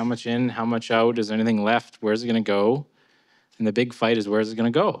 like how much in, how much out, is there anything left, where's it gonna go? And the big fight is, where's it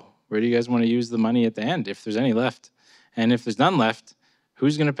gonna go? Where do you guys want to use the money at the end, if there's any left? And if there's none left,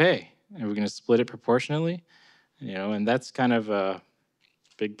 who's gonna pay? Are we gonna split it proportionally? And that's kind of a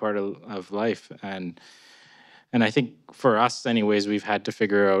big part of life. And I think for us anyways, we've had to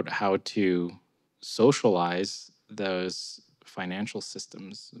figure out how to socialize those financial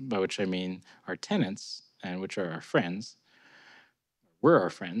systems, by which I mean our tenants, and which are our friends. We're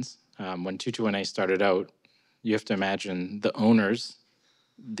our friends. When 221A started out, you have to imagine the owners,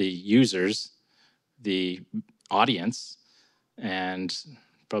 the users, the audience, and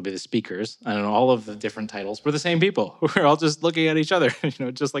probably the speakers, I don't know, all of the different titles were the same people. We're all just looking at each other,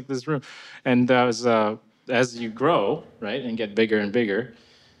 just like this room. And as you grow, right, and get bigger and bigger,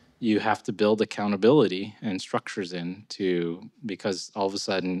 you have to build accountability and structures because all of a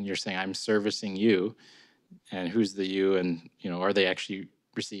sudden you're saying, I'm servicing you. and who's the you, and are they actually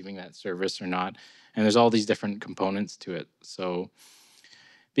receiving that service or not? And there's all these different components to it. So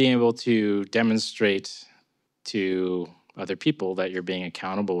being able to demonstrate to other people that you're being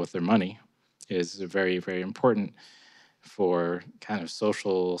accountable with their money is very, very important for kind of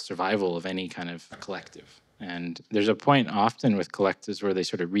social survival of any kind of collective. And there's a point often with collectives where they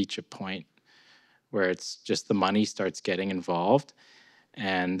sort of reach a point where it's just the money starts getting involved,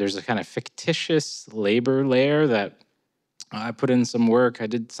 and there's a kind of fictitious labor layer that I put in some work, I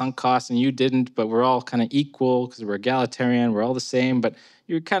did sunk costs and you didn't, but we're all kind of equal because we're egalitarian, we're all the same, but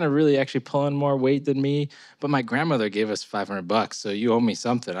you're kind of really actually pulling more weight than me. But my grandmother gave us $500, so you owe me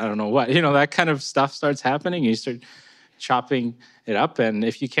something. I don't know what. That kind of stuff starts happening. You start chopping it up, and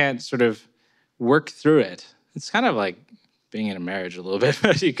if you can't sort of work through it, it's kind of like being in a marriage a little bit,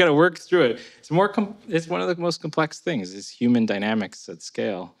 but you got to work through it. It's one of the most complex things is human dynamics at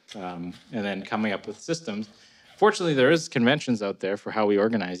scale, and then coming up with systems. Fortunately, there is conventions out there for how we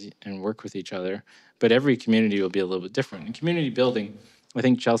organize and work with each other, but every community will be a little bit different. And community building, I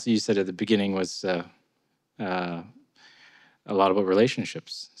think, Chelsea, you said at the beginning, was a lot about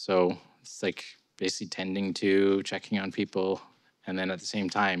relationships. So it's like basically tending to, checking on people, and then at the same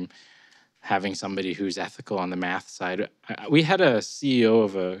time, having somebody who's ethical on the math side. We had a CEO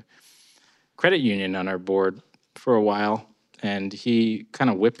of a credit union on our board for a while, and he kind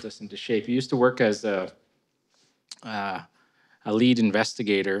of whipped us into shape. He used to work as a lead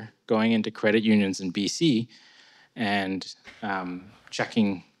investigator going into credit unions in BC and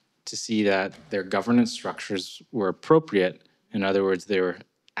checking to see that their governance structures were appropriate. In other words, they were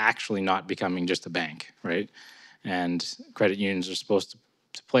actually not becoming just a bank, right? And credit unions are supposed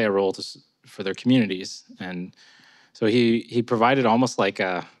to play a role for their communities. And so he provided almost like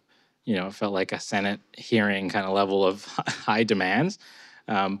it felt like a Senate hearing kind of level of high demands.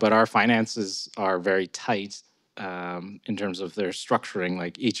 But our finances are very tight in terms of their structuring.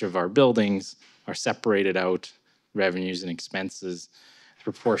 Like each of our buildings are separated out, revenues and expenses. The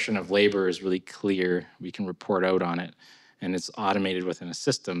proportion of labor is really clear. We can report out on it. And it's automated within a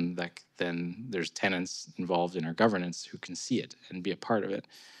system that then there's tenants involved in our governance who can see it and be a part of it.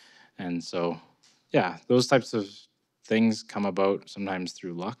 And so, yeah, those types of things come about sometimes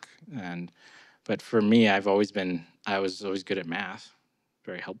through luck. But for me, I was always good at math,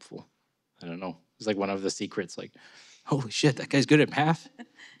 very helpful. I don't know. It's like one of the secrets, like, holy shit, that guy's good at math.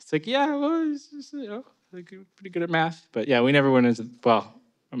 It's like, yeah, well, he's just, like pretty good at math. But yeah, we never went into,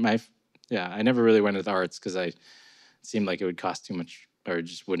 I never really went into arts because it seemed like it would cost too much or it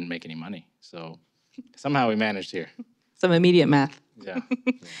just wouldn't make any money. So somehow we managed here. Some immediate math. Yeah.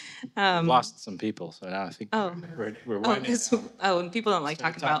 We've lost some people, so now I think we're winding down. And people don't like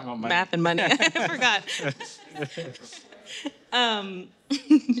talking about math and money. I forgot.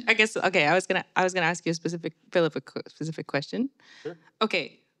 I guess okay. I was gonna ask you a specific question. Sure.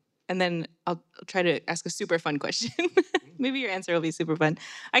 Okay, and then I'll try to ask a super fun question. Maybe your answer will be super fun.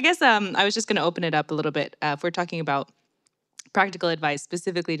 I guess I was just gonna open it up a little bit. If we're talking about practical advice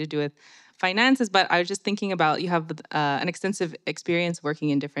specifically to do with finances, but I was just thinking about you have an extensive experience working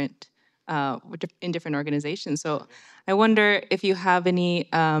in different organizations. So I wonder if you have any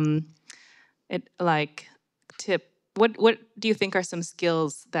tip. What do you think are some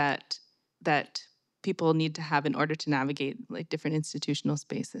skills that people need to have in order to navigate like different institutional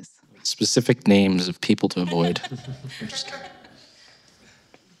spaces? Specific names of people to avoid. I'm just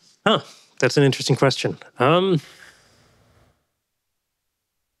kidding. That's an interesting question.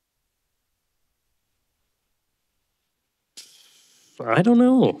 I don't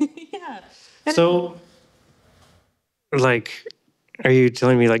know. Yeah. So, like, are you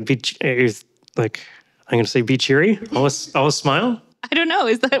telling me like I'm going to say be cheery? Always smile? I don't know.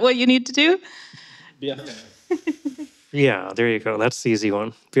 Is that what you need to do? Be authentic. Yeah, there you go. That's the easy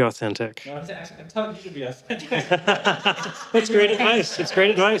one. Be authentic. No, I'm telling you to be authentic. That's great advice. It's great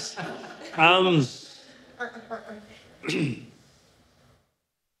advice.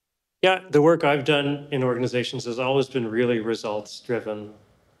 Yeah, the work I've done in organizations has always been really results driven.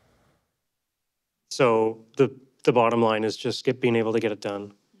 So the bottom line is just being able to get it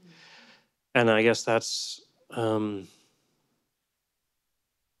done. And I guess that's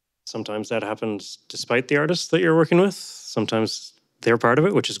sometimes that happens despite the artists that you're working with. Sometimes they're part of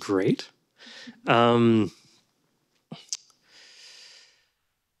it, which is great. But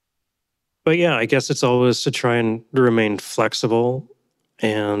yeah, I guess it's always to try and remain flexible.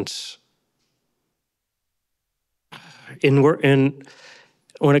 And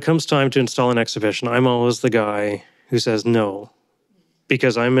when it comes time to install an exhibition, I'm always the guy who says no,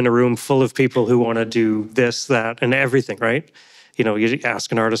 because I'm in a room full of people who want to do this, that, and everything, right? You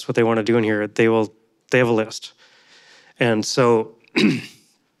ask an artist what they want to do in here, they will They have a list. And so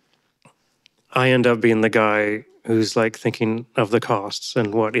I end up being the guy who's like thinking of the costs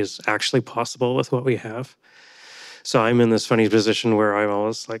and what is actually possible with what we have. So I'm in this funny position where I'm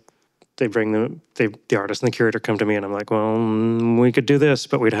always like, they bring them, the artist and the curator come to me and I'm like, well, we could do this,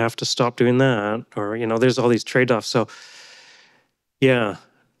 but we'd have to stop doing that. Or, you know, there's all these trade-offs. So yeah.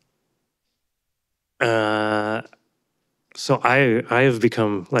 So I have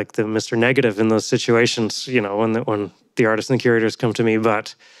become like the Mr. Negative in those situations, you know, when the artists and the curators come to me,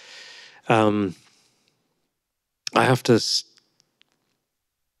 but I have to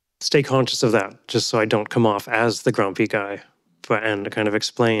stay conscious of that just so I don't come off as the grumpy guy, and to kind of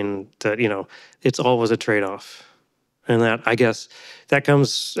explain that, you know, it's always a trade-off. And that, I guess, that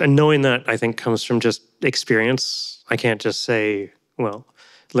comes, and knowing that, I think, comes from just experience. I can't just say, well,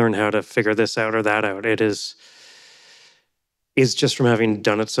 learn how to figure this out or that out. It is just from having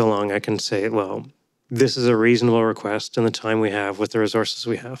done it so long, I can say, well, this is a reasonable request in the time we have with the resources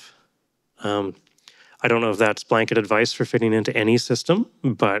we have. I don't know if that's blanket advice for fitting into any system,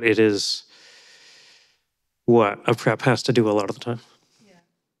 but it is what a prep has to do a lot of the time. Yeah.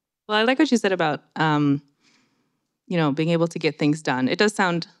 Well, I like what you said about, you know, being able to get things done. It does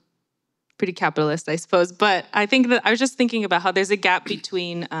sound pretty capitalist, I suppose, but I think that I was just thinking about how there's a gap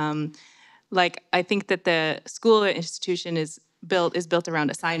between, like, I think that the school or institution is built around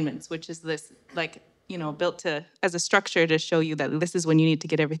assignments, which is this, like, you know, built as a structure to show you that this is when you need to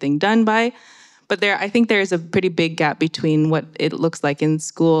get everything done by. But I think there is a pretty big gap between what it looks like in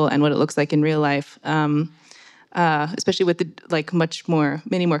school and what it looks like in real life, especially with the, like,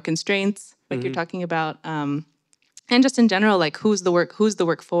 many more constraints, like you're talking about, and just in general, like, who's the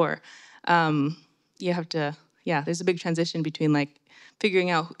work for? You have to, yeah, there's a big transition between, like, figuring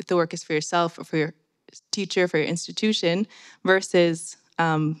out if the work is for yourself or for your teacher, for your institution, versus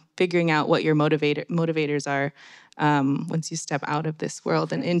figuring out what your motivators are once you step out of this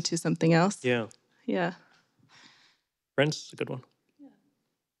world and into something else. Yeah. Yeah. Friends is a good one.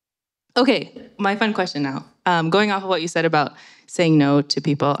 Okay, my fun question now. Going off of what you said about saying no to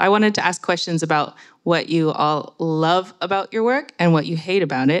people, I wanted to ask questions about what you all love about your work and what you hate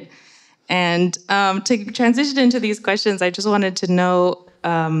about it. And to transition into these questions, I just wanted to know,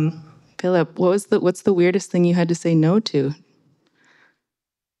 Philip, what's the weirdest thing you had to say no to?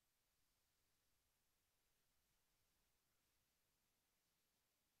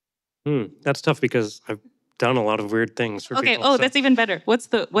 That's tough because I've done a lot of weird things for Okay. people. Oh, so. that's even better. What's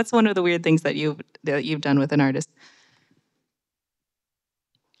one of the weird things that you've done with an artist?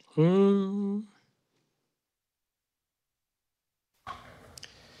 I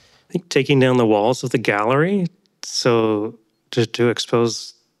think taking down the walls of the gallery, so to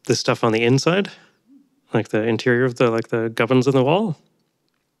expose the stuff on the inside, like the interior of the gubbins on the wall.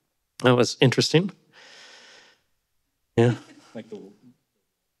 That was interesting. Yeah. Like the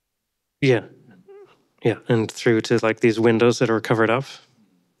Yeah. Yeah, and through to like these windows that are covered up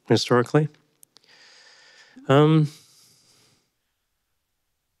historically. No,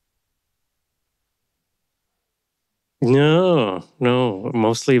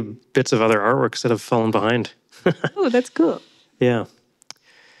 mostly bits of other artworks that have fallen behind. Oh, that's cool. Yeah.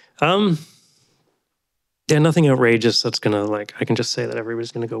 Yeah, nothing outrageous that's gonna, like, I can just say that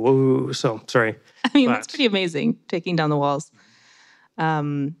everybody's gonna go, whoa, so sorry. I mean, that's pretty amazing, taking down the walls.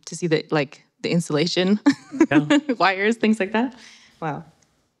 To see the insulation, wires, things like that. Wow.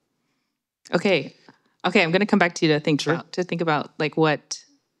 Okay, I'm gonna come back to you to think about like what,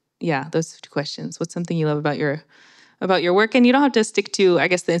 yeah, those two questions. What's something you love about your work? And you don't have to stick to, I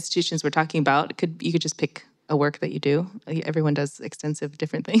guess, the institutions we're talking about. You could just pick a work that you do. Everyone does extensive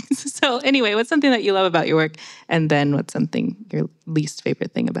different things. So anyway, what's something that you love about your work? And then what's something your least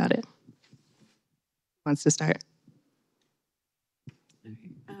favorite thing about it? Who wants to start?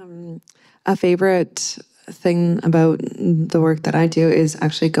 A favorite thing about the work that I do is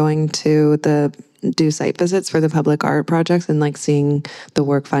actually going to do site visits for the public art projects and like seeing the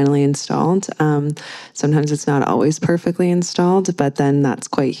work finally installed. Sometimes it's not always perfectly installed, but then that's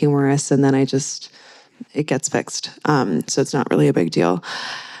quite humorous, and then it gets fixed. So it's not really a big deal.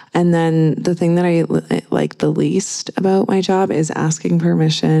 And then the thing that I like the least about my job is asking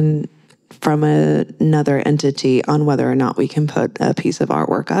permission from another entity on whether or not we can put a piece of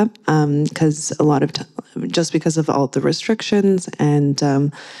artwork up, because a lot of just because of all the restrictions, and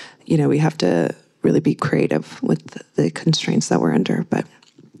we have to really be creative with the constraints that we're under. But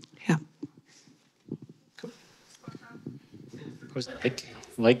yeah, Of course,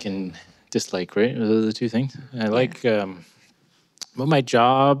 like and dislike, right? Those are the two things. I like about my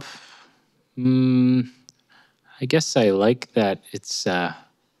job. I guess I like that it's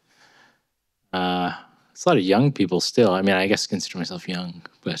It's a lot of young people still. I mean, I guess I consider myself young,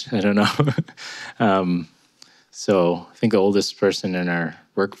 but I don't know. So I think the oldest person in our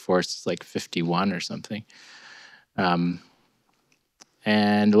workforce is like 51 or something. And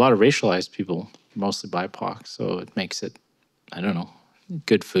a lot of racialized people, mostly BIPOC. So it makes it, I don't know,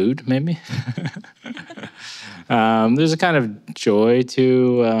 good food maybe. There's a kind of joy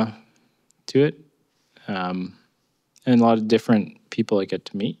to it, and a lot of different people I get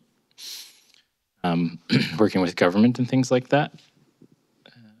to meet, working with government and things like that.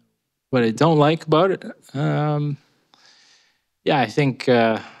 What I don't like about it, yeah, I think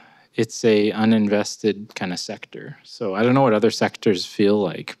it's a uninvested kind of sector. So I don't know what other sectors feel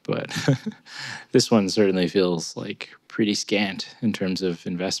like, but this one certainly feels like pretty scant in terms of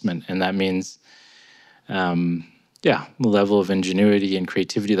investment. And that means, yeah, the level of ingenuity and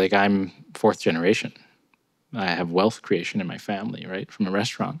creativity. Like, I'm fourth generation. I have wealth creation in my family, right, from a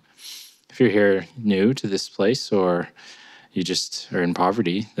restaurant. If you're here new to this place, or you just are in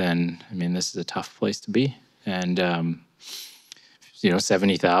poverty, then, I mean, this is a tough place to be. And, you know,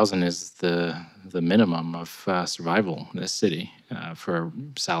 70,000 is the minimum of survival in this city for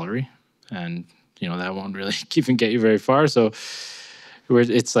salary. And, you know, that won't really even get you very far. So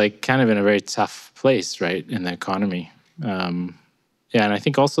it's like kind of in a very tough place, right, in the economy. Yeah, and I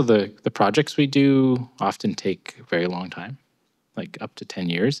think also the projects we do often take a very long time, like up to 10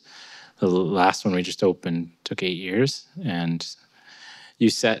 years. The last one we just opened took 8 years, and you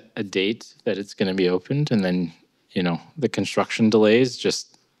set a date that it's going to be opened, and then, you know, the construction delays,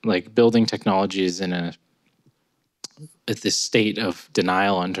 just like building technology is at this state of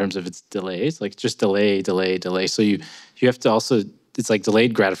denial in terms of its delays, like just delay. So you have to also, it's like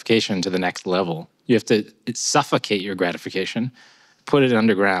delayed gratification to the next level. You have to suffocate your gratification, put it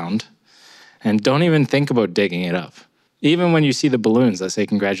underground, and don't even think about digging it up. Even when you see the balloons that say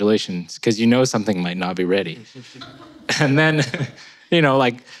congratulations, because you know something might not be ready. And then, you know,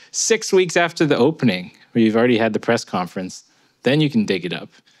 like 6 weeks after the opening, where you've already had the press conference, then you can dig it up.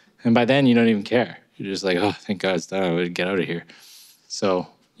 And by then, you don't even care. You're just like, oh, thank God it's done. I would get out of here. So,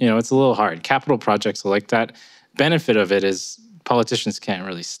 you know, it's a little hard. Capital projects are like that. Benefit of it is politicians can't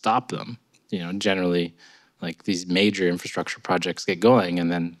really stop them. You know, generally, like, these major infrastructure projects get going,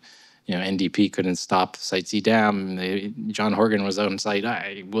 and then, you know, NDP couldn't stop Site C Dam. John Horgan was on site.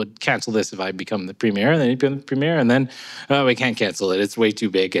 I would cancel this if I become the premier. And then he'd become the premier. And then, oh, we can't cancel it. It's way too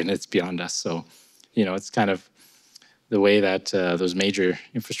big and it's beyond us. So, you know, it's kind of the way that those major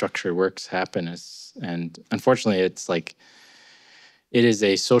infrastructure works happen is, and unfortunately, it's like, it is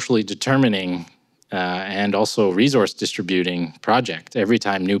a socially determining and also resource distributing project. Every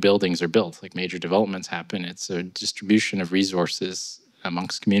time new buildings are built, like major developments happen, it's a distribution of resources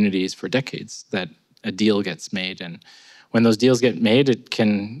amongst communities for decades that a deal gets made. And when those deals get made, it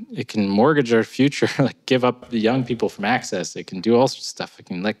can mortgage our future, like give up the young people from access. It can do all sorts of stuff. It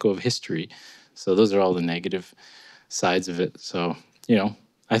can let go of history. So those are all the negative sides of it. So, you know,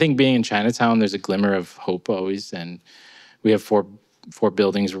 I think being in Chinatown, there's a glimmer of hope always. And we have four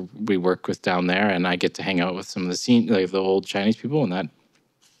buildings we work with down there, and I get to hang out with some of the old Chinese people in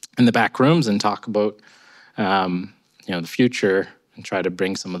the back rooms and talk about, you know, the future, and try to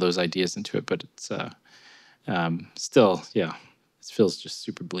bring some of those ideas into it. But it's still, yeah, it feels just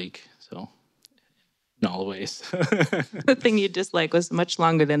super bleak. So in all ways. The thing you dislike was much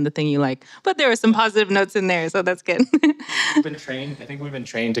longer than the thing you like, but there were some positive notes in there, so that's good. I think we've been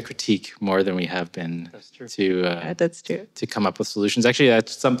trained to critique more than we have been that's true. To come up with solutions. Actually,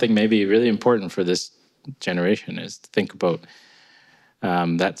 that's something maybe really important for this generation, is to think about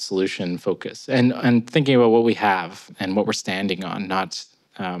that solution focus and thinking about what we have and what we're standing on, not,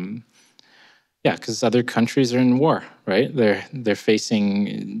 yeah, because other countries are in war, right? They're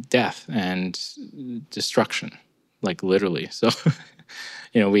facing death and destruction, like literally. So,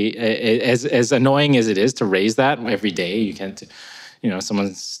 you know, we, as annoying as it is to raise that every day, you can't, you know,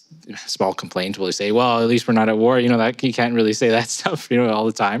 someone's small complaint will say, well, at least we're not at war. You know, that you can't really say that stuff, you know, all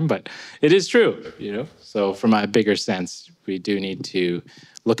the time, but it is true, you know? So from a bigger sense, we do need to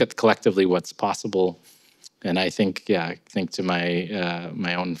look at collectively what's possible. And I think, yeah, I think to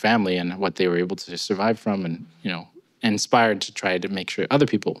my own family and what they were able to survive from, and, you know, inspired to try to make sure other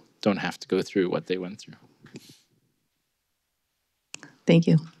people don't have to go through what they went through. Thank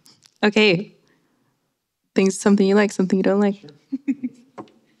you. Okay. Something you like, something you don't like. Sure.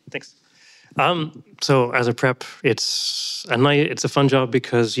 Thanks. So as a prep, it's a fun job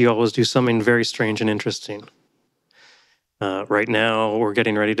because you always do something very strange and interesting. Right now, we're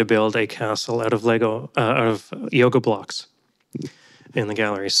getting ready to build a castle out of out of yoga blocks in the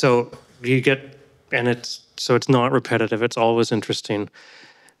gallery. So you get, and it's not repetitive. It's always interesting.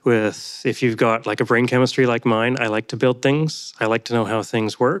 if you've got like a brain chemistry like mine, I like to build things. I like to know how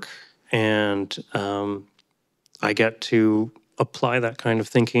things work. And I get to apply that kind of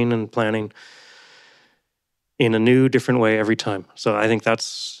thinking and planning in a new, different way every time. So I think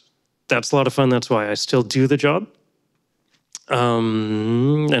that's a lot of fun. That's why I still do the job.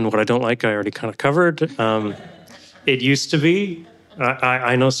 And what I don't like, I already kind of covered. It used to be,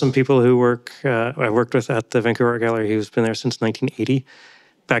 I know some people who I worked with at the Vancouver Art Gallery who's been there since 1980.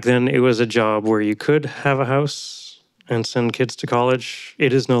 Back then, it was a job where you could have a house and send kids to college.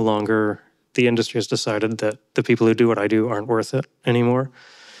 It is no longer. The industry has decided that the people who do what I do aren't worth it anymore.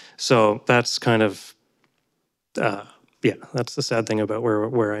 So that's kind of, that's the sad thing about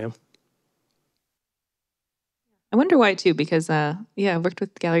where I am. I wonder why too, because I've worked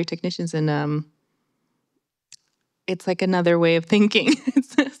with gallery technicians, and it's like another way of thinking.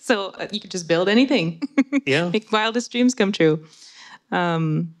 So you could just build anything. Yeah. Make wildest dreams come true.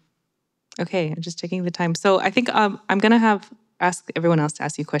 Okay, I'm just taking the time. So I think I'm gonna ask everyone else to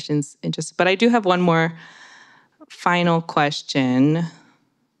ask you questions but I do have one more final question.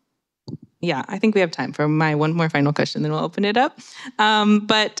 Yeah, I think we have time for my one more final question, then we'll open it up.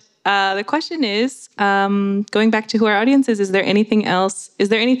 But the question is, going back to who our audience is there anything else? Is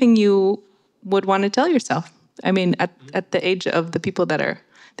there anything you would want to tell yourself? I mean, at the age of the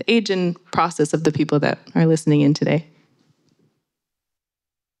age and process of the people that are listening in today.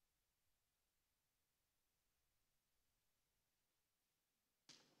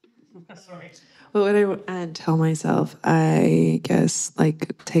 Sorry. What would I tell myself? I guess,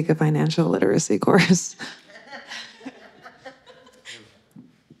 like, take a financial literacy course.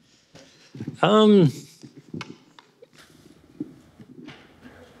 I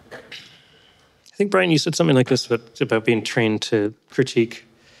think, Brian, you said something like this about being trained to critique.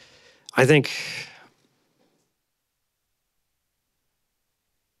 I think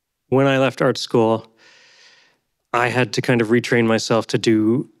when I left art school, I had to kind of retrain myself to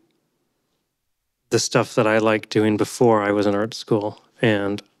do the stuff that I liked doing before I was in art school.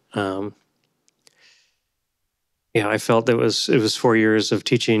 And I felt it was 4 years of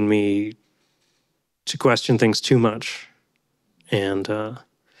teaching me to question things too much. And I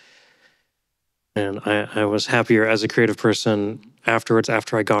was happier as a creative person afterwards,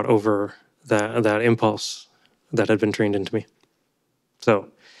 after I got over that impulse that had been trained into me. So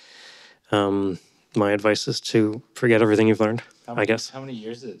my advice is to forget everything you've learned, I guess. How many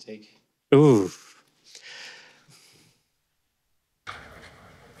years did it take? Ooh.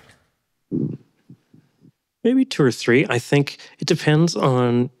 Maybe 2 or 3. I think it depends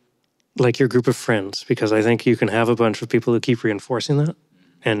on like your group of friends, because I think you can have a bunch of people who keep reinforcing that.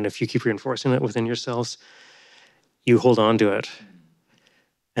 And if you keep reinforcing it within yourselves, you hold on to it.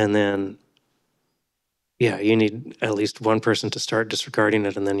 And then, you need at least one person to start disregarding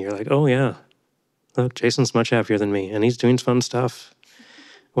it. And then you're like, oh yeah, look, Jason's much happier than me and he's doing fun stuff.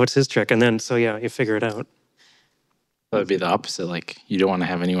 What's his trick? And then, you figure it out. That would be the opposite. Like, you don't want to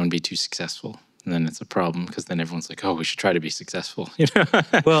have anyone be too successful. And then it's a problem, because then everyone's like, oh, we should try to be successful.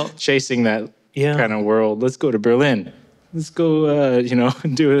 Well, chasing that kind of world. Let's go to Berlin. Let's go,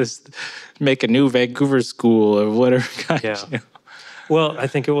 do this, make a new Vancouver school or whatever. Yeah. Well, I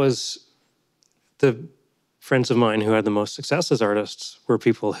think it was the friends of mine who had the most success as artists were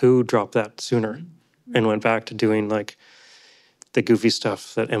people who dropped that sooner and went back to doing like the goofy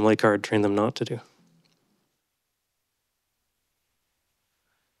stuff that Emily Card trained them not to do.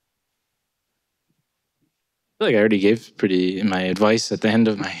 I feel like I already gave my advice at the end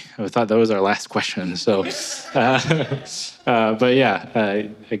of I thought that was our last question. So, but yeah,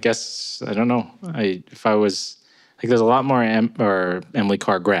 I guess, I don't know. If I was, like, there's a lot more Emily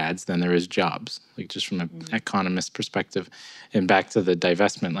Carr grads than there is jobs, like just from an economist perspective. And back to the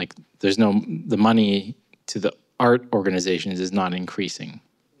divestment, like the money to the art organizations is not increasing,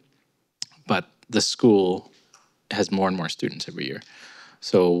 but the school has more and more students every year.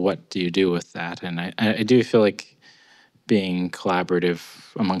 So what do you do with that? And I do feel like being collaborative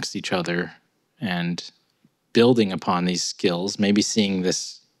amongst each other and building upon these skills, maybe seeing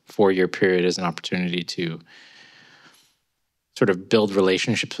this 4-year period as an opportunity to sort of build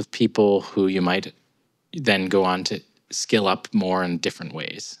relationships with people who you might then go on to skill up more in different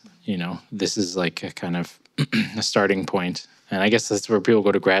ways. This is like a kind of a starting point. And I guess that's where people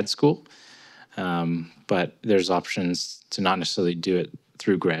go to grad school. But there's options to not necessarily do it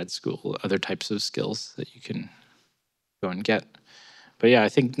through grad school, other types of skills that you can go and get. But yeah, I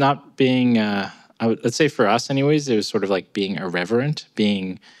think not being, let's say for us anyways, it was sort of like being irreverent,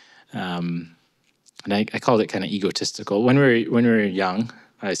 being, and I called it kind of egotistical. When we were young,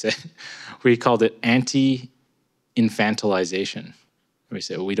 we called it anti-infantilization. We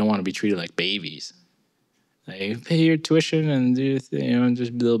say, well, we don't want to be treated like babies. Like, pay your tuition and do,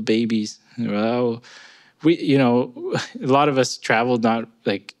 just little babies. Well, a lot of us traveled, not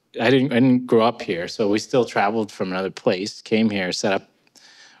like, I didn't grow up here, so we still traveled from another place, came here, set up,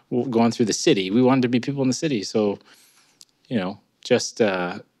 going through the city. We wanted to be people in the city. So, just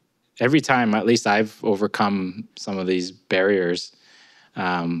every time, at least I've overcome some of these barriers.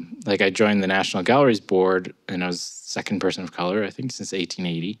 Like I joined the National Galleries Board, and I was second person of color, I think, since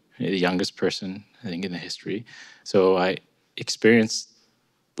 1880, the youngest person, I think, in the history. So I experienced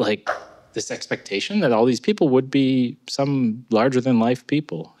like this expectation that all these people would be some larger than life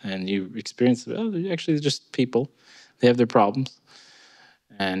people, and you experience, they're actually just people. They have their problems,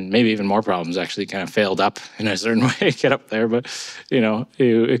 and maybe even more problems. Actually, kind of failed up in a certain way, get up there. But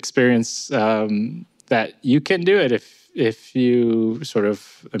you experience that you can do it if you sort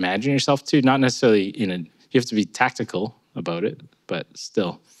of imagine yourself to. Not necessarily you have to be tactical about it, but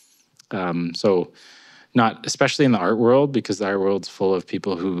still. So not especially in the art world, because the art world's full of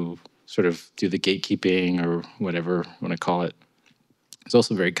people who sort of do the gatekeeping or whatever you want to call it. It's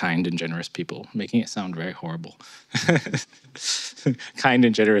also very kind and generous people, making it sound very horrible. Kind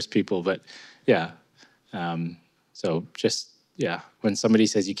and generous people, but yeah. So just, when somebody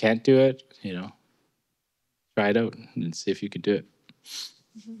says you can't do it, try it out and see if you could do it.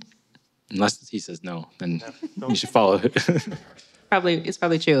 Mm-hmm. Unless he says no, then you should follow it. It's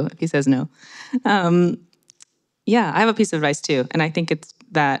probably true if he says no. I have a piece of advice too, and I think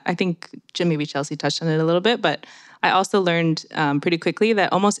maybe Chelsea touched on it a little bit, but I also learned pretty quickly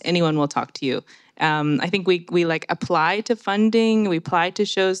that almost anyone will talk to you. I think we like apply to funding, we apply to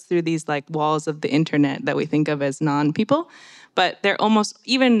shows through these like walls of the internet that we think of as non-people, but they're almost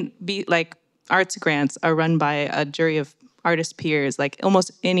even like arts grants are run by a jury of artist peers. Like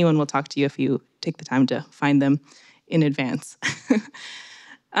almost anyone will talk to you if you take the time to find them in advance.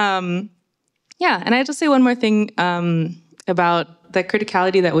 And I just say one more thing about the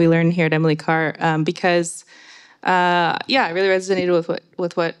criticality that we learn here at Emily Carr, because I really resonated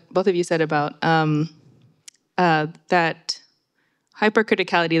with what both of you said about that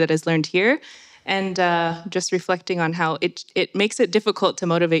hypercriticality that is learned here, and just reflecting on how it makes it difficult to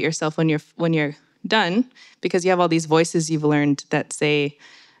motivate yourself when you're done, because you have all these voices you've learned that say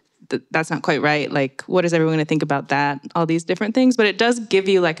that's not quite right. Like, what is everyone going to think about that? All these different things, but it does give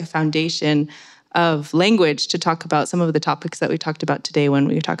you like a foundation of language to talk about some of the topics that we talked about today when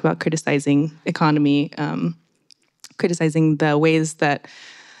we talk about criticizing economy, criticizing the ways that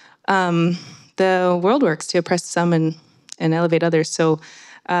the world works to oppress some and elevate others. So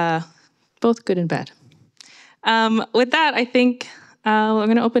both good and bad. With that, I think we're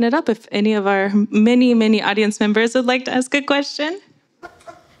going to open it up if any of our many, many audience members would like to ask a question.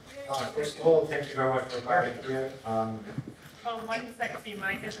 First of all, thank you very much for coming here. One sexy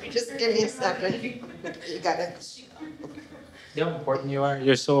mic. Just give me a second. You got it. See how important you are?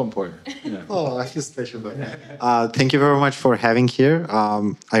 You're so important. Yeah. Oh, I feel special. Thank you very much for having here.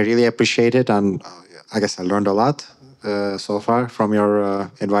 I really appreciate it, and I guess I learned a lot so far from your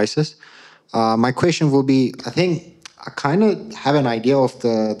advices. My question will be, I think I kind of have an idea of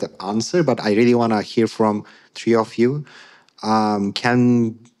the answer, but I really want to hear from three of you.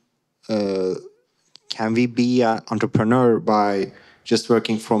 Can we be an entrepreneur by just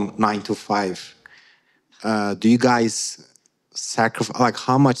working from 9 to 5? Do you guys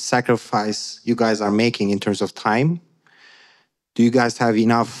how much sacrifice you guys are making in terms of time? Do you guys have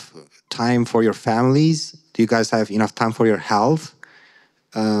enough time for your families? Do you guys have enough time for your health?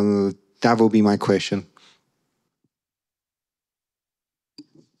 That will be my question.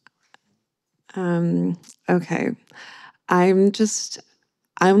 Okay.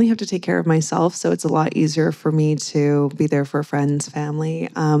 I only have to take care of myself, so it's a lot easier for me to be there for friends, family.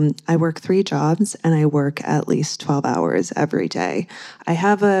 I work 3 jobs, and I work at least 12 hours every day. I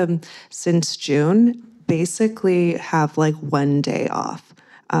have, since June, basically have like 1 day off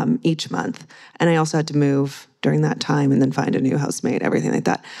each month. And I also had to move during that time and then find a new housemate, everything like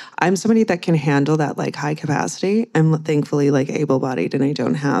that. I'm somebody that can handle that like high capacity. I'm thankfully like able-bodied, and I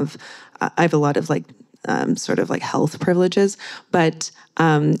have a lot of like sort of like health privileges, but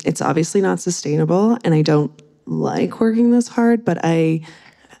it's obviously not sustainable, and I don't like working this hard, but I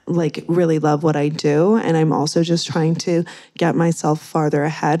like really love what I do, and I'm also just trying to get myself farther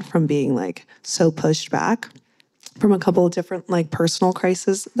ahead from being like so pushed back from a couple of different like personal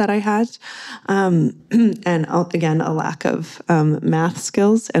crises that I had, and again a lack of math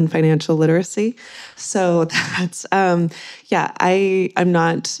skills and financial literacy. So that's I'm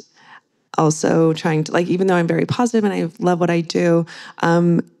not also trying to, like, even though I'm very positive and I love what I do,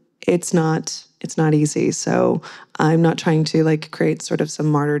 it's not it's not easy. So I'm not trying to like create sort of some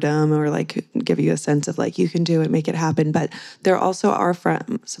martyrdom or like give you a sense of like, you can do it, make it happen. But there also are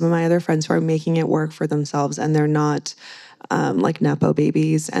some of my other friends who are making it work for themselves, and they're not like Nepo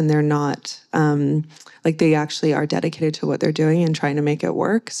babies, and they're not like, they actually are dedicated to what they're doing and trying to make it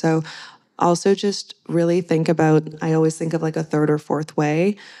work. So also just really think about, I always think of like a third or fourth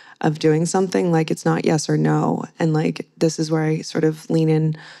way of doing something. Like, it's not yes or no. And like, this is where I sort of lean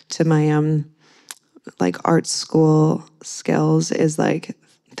in to my like art school skills, is like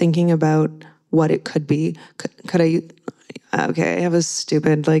thinking about what it could be. Could I, okay, I have a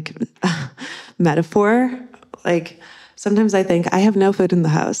stupid like metaphor. Like, sometimes I think I have no food in the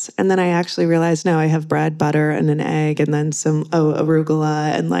house, and then I actually realize, no, I have bread, butter, and an egg, and then some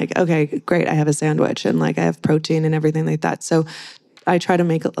arugula, and like, okay, great, I have a sandwich, and like I have protein and everything like that. So I try to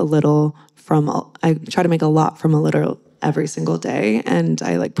make a lot from a little every single day, and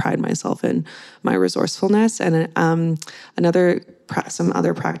I like pride myself in my resourcefulness. And some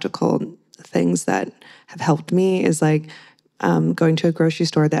other practical things that have helped me is like going to a grocery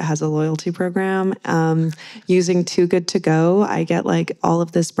store that has a loyalty program, using Too Good To Go. I get like all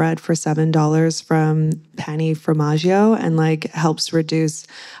of this bread for $7 from Pani Formaggio, and like helps reduce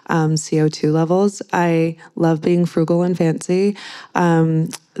CO2 levels. I love being frugal and fancy.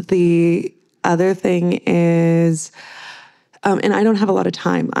 The other thing is, and I don't have a lot of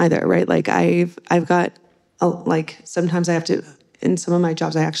time either, right? Like I've got like, sometimes I have to, in some of my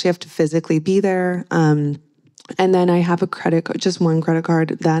jobs, I actually have to physically be there. And then I have a just one credit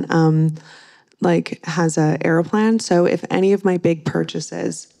card that like has a Aeroplan. So if any of my big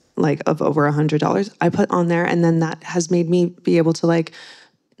purchases, like of over $100, I put on there, and then that has made me be able to like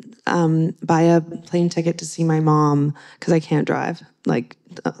buy a plane ticket to see my mom, because I can't drive like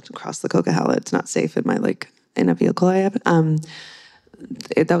across the Coquihalla. It's not safe in a vehicle I have.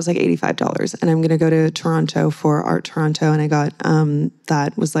 That was like $85, and I'm going to go to Toronto for Art Toronto, and I got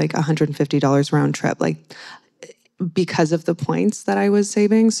that was like $150 round trip, like because of the points that I was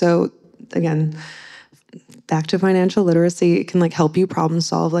saving. So again, back to financial literacy, it can like help you problem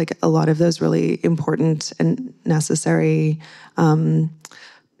solve like a lot of those really important and necessary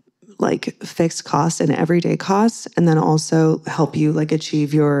like fixed costs and everyday costs, and then also help you like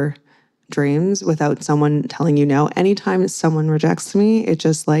achieve your dreams without someone telling you no. Anytime someone rejects me, it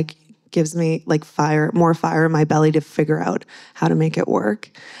just like gives me like more fire in my belly to figure out how to make it work.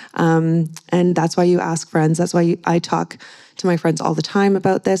 And that's why you ask friends. That's why I talk to my friends all the time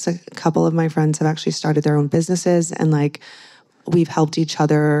about this. A couple of my friends have actually started their own businesses, and like we've helped each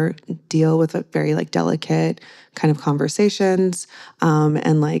other deal with a very like delicate kind of conversations,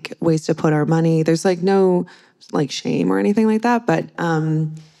 and like ways to put our money. There's like no like shame or anything like that, but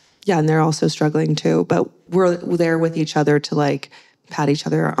yeah, and they're also struggling too. But we're there with each other to like pat each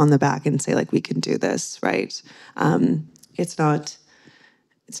other on the back and say like, we can do this, right? It's not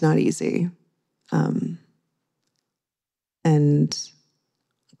easy, and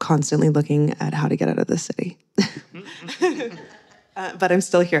constantly looking at how to get out of the city. But I'm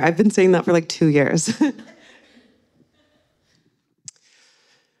still here. I've been saying that for like 2 years.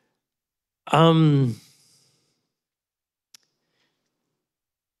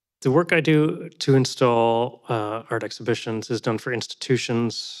 The work I do to install art exhibitions is done for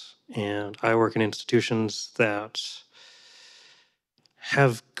institutions, and I work in institutions that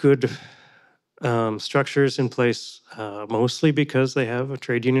have good structures in place, mostly because they have a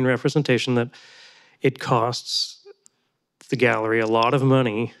trade union representation, that it costs the gallery a lot of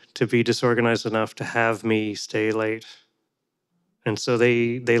money to be disorganized enough to have me stay late. And so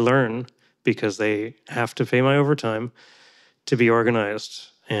they learn, because they have to pay my overtime, to be organized.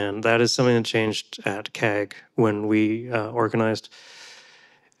 And that is something that changed at CAG when we organized.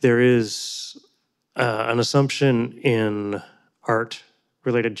 There is an assumption in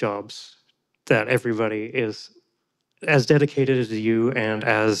art-related jobs that everybody is as dedicated as you and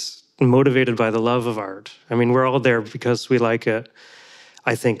as motivated by the love of art. I mean, we're all there because we like it.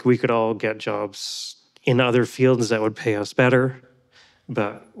 I think we could all get jobs in other fields that would pay us better,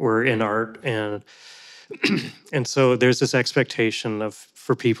 but we're in art, and and so there's this expectation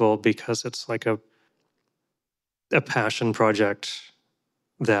for people, because it's like a passion project,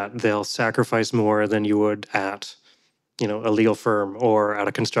 that they'll sacrifice more than you would at, a legal firm or at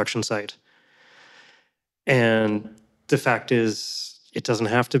a construction site. And the fact is, it doesn't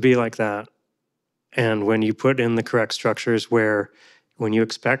have to be like that. And when you put in the correct structures, where when you're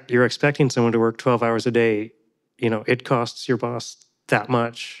expecting someone to work 12 hours a day, it costs your boss that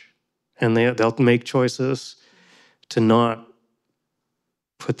much, and they'll make choices to not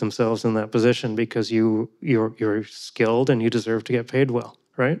put themselves in that position, because you're skilled and you deserve to get paid well,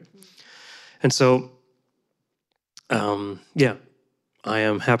 right? And so, yeah, I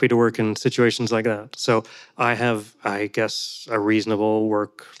am happy to work in situations like that. So I have, I guess, a reasonable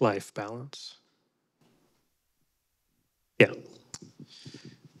work-life balance. Yeah.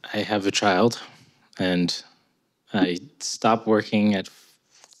 I have a child, and I stop working at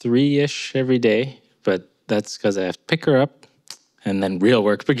 3-ish every day, but that's because I have to pick her up, and then real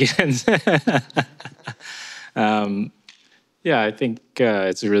work begins. Yeah, I think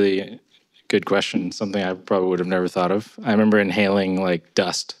it's a really good question, something I probably would have never thought of. I remember inhaling like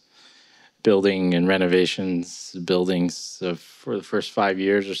dust, building and renovations, buildings for the first 5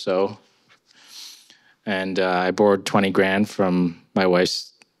 years or so. And I borrowed 20 grand from my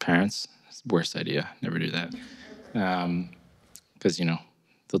wife's parents. It's the worst idea, never do that. Because, you know,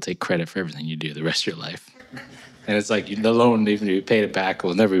 they'll take credit for everything you do the rest of your life. And it's like the loan, even if you paid it back,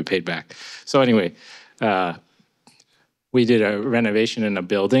 will never be paid back. So anyway, we did a renovation in a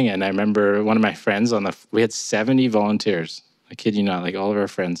building, and I remember one of my friends we had 70 volunteers. I kid you not, like all of our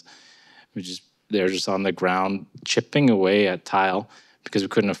friends. They were just on the ground chipping away at tile because we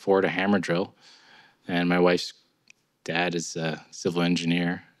couldn't afford a hammer drill. And my wife's dad is a civil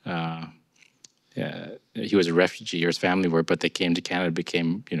engineer. He was a refugee, or his family were, but they came to Canada,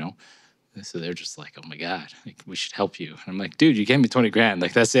 became, you know, so they're just like, oh my God, like, we should help you. And I'm like, dude, you gave me 20 grand.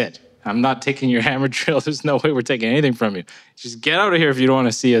 Like, that's it. I'm not taking your hammer drill. There's no way we're taking anything from you. Just get out of here if you don't want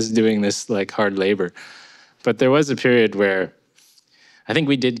to see us doing this like hard labor. But there was a period where I think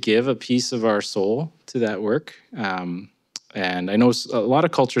we did give a piece of our soul to that work. And I know a lot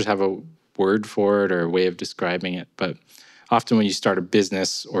of cultures have a word for it or a way of describing it, but often when you start a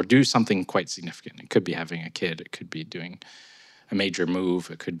business or do something quite significant, it could be having a kid, it could be doing a major move,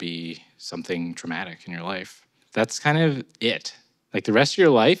 it could be something traumatic in your life. That's kind of it. Like the rest of your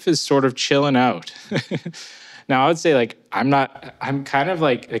life is sort of chilling out. Now I would say like, I'm kind of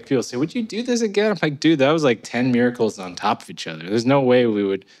like people say, would you do this again? I'm like, dude, that was like 10 miracles on top of each other. There's no way we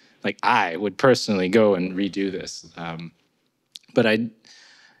would, like I would personally go and redo this. But I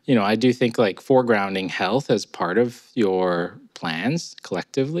do think like foregrounding health as part of your plans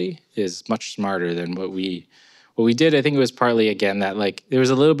collectively is much smarter than what we did. I think it was partly, again, that like there was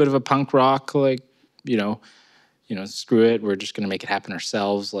a little bit of a punk rock, like, screw it, we're just going to make it happen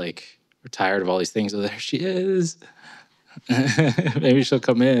ourselves. Like, we're tired of all these things. Oh, there she is. Maybe she'll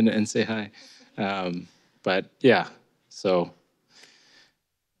come in and say hi. But yeah, so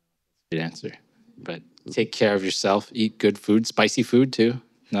good answer. But take care of yourself, eat good food, spicy food too,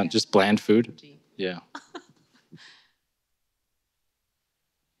 not just bland food. Yeah.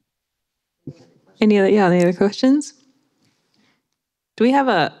 Any other questions? We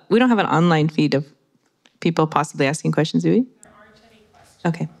don't have an online feed of people possibly asking questions, do we? There aren't any questions.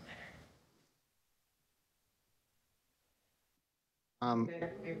 Okay.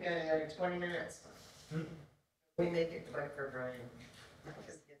 We've got another 20 minutes. We make it quick for Brian.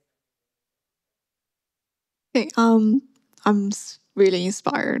 Okay, I'm really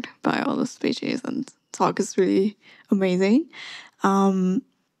inspired by all the speeches and talk is really amazing. I'm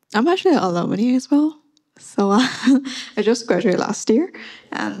actually an alumni as well. So I just graduated last year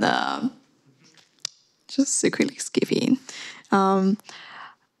and just secretly skipping. For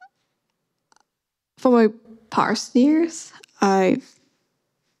my past years, I've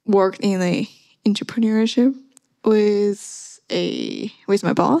worked in a entrepreneurship with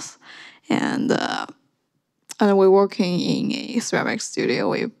my boss, and we're working in a ceramic studio.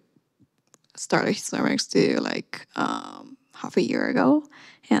 We started ceramic studio like half a year ago,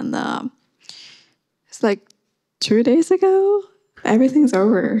 and it's like 2 days ago, everything's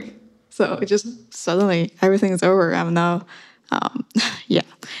over. So it just suddenly everything's over. I'm now, yeah,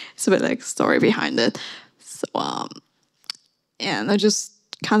 it's a bit like story behind it. So and I just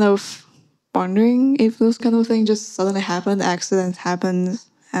kind of wondering if those kind of things just suddenly happen, accidents happen,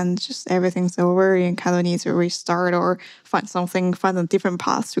 and just everything's over. You kind of need to restart or find a different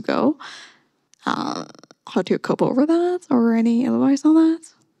path to go. How do you cope over that, or any advice on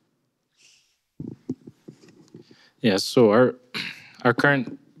that? Yeah, so our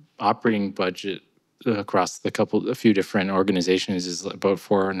current operating budget across a few different organizations is about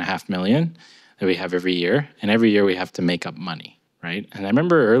 $4.5 million that we have every year, and every year we have to make up money, right? And I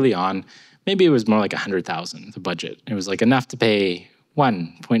remember early on, maybe it was more like 100,000, the budget. It was like enough to pay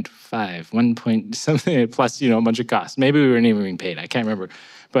 1.5, 1 point something plus, a bunch of costs. Maybe we weren't even being paid. I can't remember,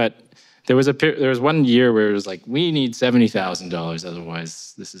 but there was 1 year where it was like, we need $70,000,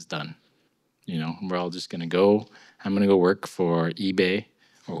 otherwise this is done. We're all just gonna go. I'm gonna go work for eBay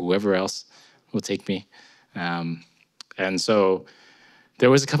or whoever else will take me. And so there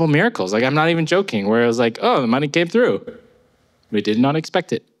was a couple miracles. Like, I'm not even joking, where I was like, oh, the money came through. We did not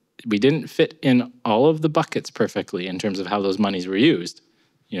expect it. we didn't fit in all of the buckets perfectly in terms of how those monies were used,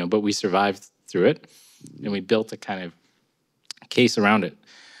 but we survived through it, and we built a kind of case around it.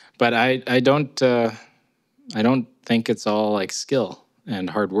 But I don't think it's all like skill and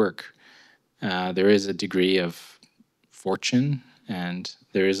hard work. There is a degree of fortune, and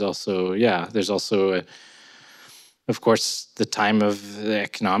there is also, of course, the time of the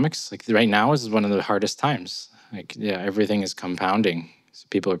economics. Like right now is one of the hardest times. Like, everything is compounding. So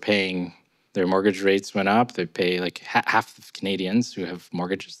people are paying, their mortgage rates went up. They pay like half of Canadians who have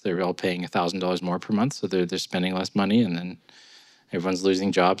mortgages, they're all paying $1,000 more per month. So they're spending less money, and then everyone's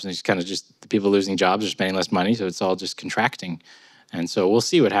losing jobs, and it's kind of just the people losing jobs are spending less money. So it's all just contracting. And so we'll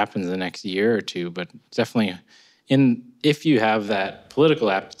see what happens in the next year or two, but definitely if you have that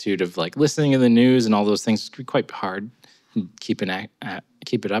political aptitude of like listening to the news and all those things, it's quite hard to keep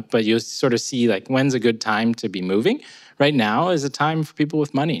it up. But you'll sort of see like when's a good time to be moving. Right now is a time for people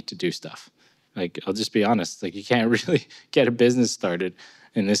with money to do stuff. Like, I'll just be honest, like you can't really get a business started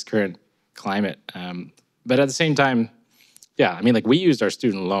in this current climate. But at the same time, I mean, like we used our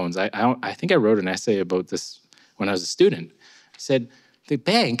student loans. I think I wrote an essay about this when I was a student. I said, the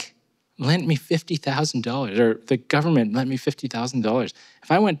bank lent me $50,000, or the government lent me $50,000. If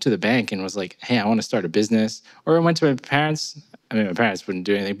I went to the bank and was like, hey, I want to start a business, or I went to my parents, my parents wouldn't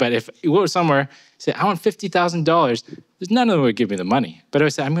do anything, but if you go somewhere, say, I want $50,000, there's none of them would give me the money. But I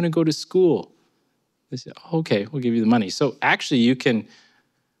would say, I'm going to go to school. They said, okay, we'll give you the money. So actually you can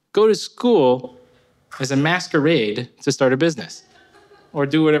go to school as a masquerade to start a business or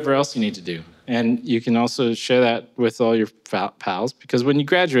do whatever else you need to do. And you can also share that with all your pals, because when you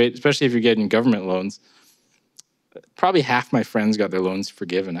graduate, especially if you're getting government loans, probably half my friends got their loans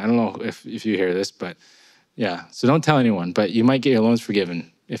forgiven. I don't know if you hear this, but so don't tell anyone, but you might get your loans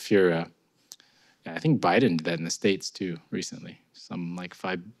forgiven if you're, I think Biden did that in the States too recently, some like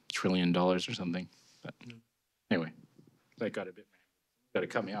 $5 trillion or something. But anyway, that got to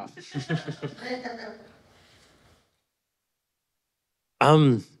cut me off.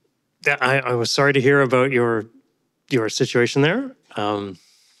 I was sorry to hear about your situation there.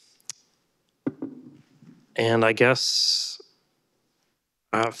 And I guess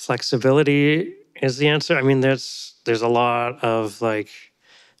flexibility is the answer. I mean, there's a lot of like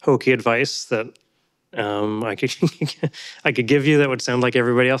hokey advice that I could give you that would sound like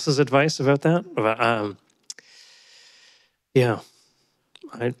everybody else's advice about that. But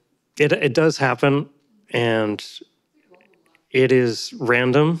it does happen, and it is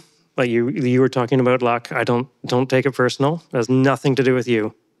random. Like you were talking about luck. I don't take it personal. It has nothing to do with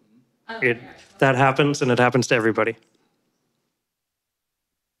you. That happens, and it happens to everybody.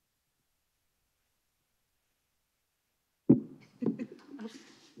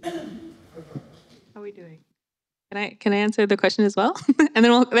 How are we doing? Can I answer the question as well? And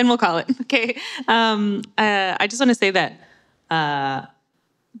then we'll call it. Okay. I just want to say that that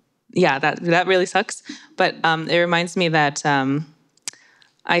really sucks. But it reminds me that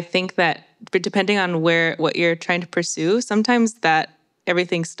I think that depending on what you're trying to pursue, sometimes that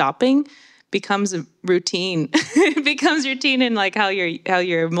everything stopping becomes routine. It becomes routine in like how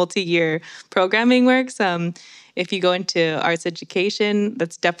your multi-year programming works. If you go into arts education,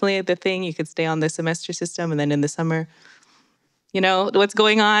 that's definitely the thing. You could stay on the semester system, and then in the summer, what's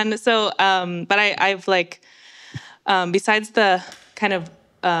going on. So, but I've like, besides the kind of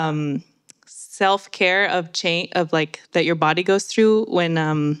self-care of change, of like that your body goes through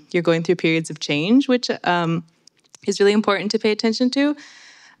when you're going through periods of change, which is really important to pay attention to.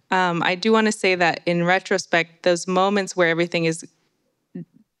 I do want to say that in retrospect, those moments where everything is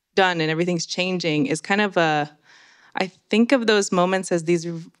done and everything's changing is kind of I think of those moments as these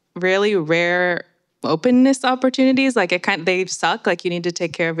really rare openness opportunities. Like they suck. Like you need to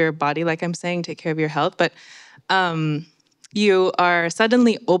take care of your body, like I'm saying, take care of your health. But you are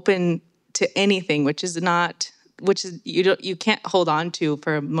suddenly open to anything, which is you can't hold on to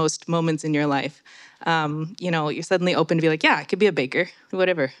for most moments in your life. You're suddenly open to be like, yeah, I could be a baker,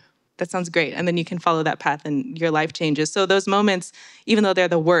 whatever. That sounds great. And then you can follow that path and your life changes. So those moments, even though they're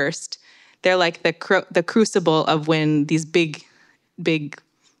the worst, they're like the crucible of when these big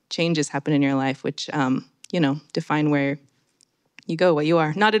changes happen in your life, which, define where you go, what you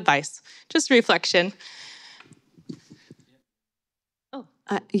are. Not advice, just reflection. Oh.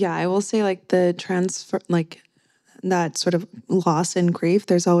 I will say like the transfer, like that sort of loss and grief,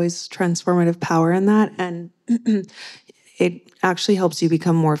 there's always transformative power in that. And it actually helps you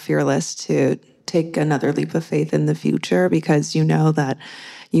become more fearless to take another leap of faith in the future, because you know that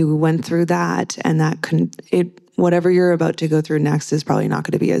you went through that, and whatever you're about to go through next is probably not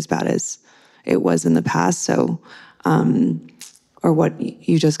going to be as bad as it was in the past. So or what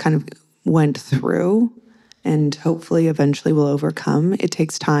you just kind of went through and hopefully eventually will overcome. It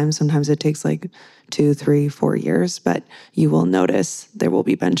takes time. Sometimes it takes like 2, 3, 4 years, but you will notice there will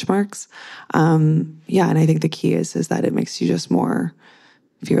be benchmarks. Yeah, and I think the key is that it makes you just more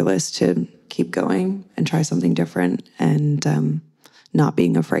fearless to keep going and try something different, and not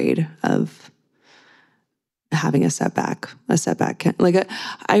being afraid of having a setback. I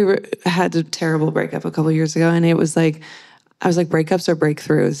had a terrible breakup a couple of years ago, and it was like, I was like, breakups are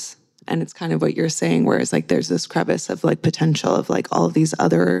breakthroughs. And it's kind of what you're saying, where it's like there's this crevice of like potential of like all of these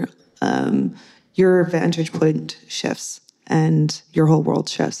other, your vantage point shifts and your whole world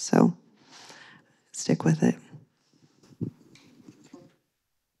shifts. So stick with it.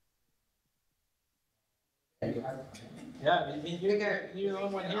 Yeah, you're the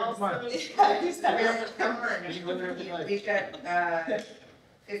only one here. Come on. We've got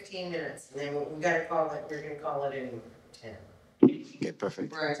 15 minutes, and then we've got to call it, we're going to call it in 10. Okay,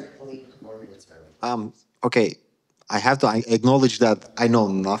 perfect. Right. 4 minutes early. Okay, I have to acknowledge that I know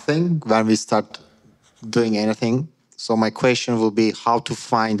nothing when we start doing anything. So my question will be how to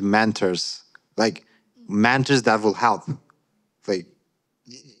find mentors, like mentors that will help. Like,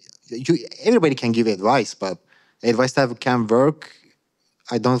 everybody can give advice, but advice that can work,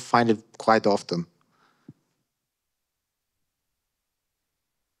 I don't find it quite often.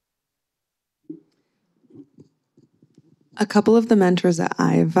 A couple of the mentors that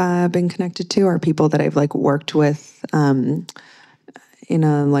I've been connected to are people that I've like worked with in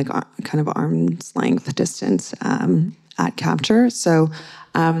a like kind of arm's length distance at Capture. So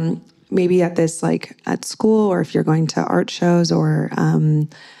maybe at this like at school, or if you're going to art shows or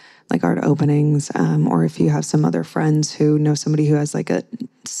like art openings, or if you have some other friends who know somebody who has like a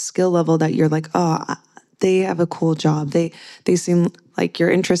skill level that you're like, oh, they have a cool job. They seem like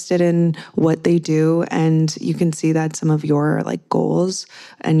you're interested in what they do, and you can see that some of your like goals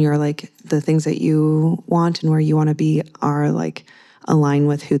and your like the things that you want and where you want to be are like align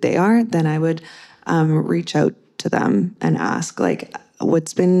with who they are. Then I would reach out to them and ask like,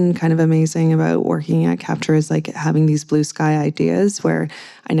 what's been kind of amazing about working at Capture is like having these blue sky ideas where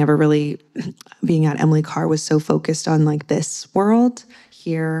I never really, being at Emily Carr, was so focused on like this world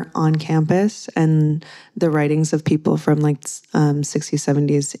here on campus and the writings of people from like 60s,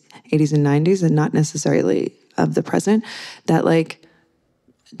 70s, 80s, and 90s, and not necessarily of the present, that like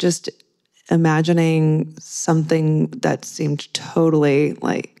just imagining something that seemed totally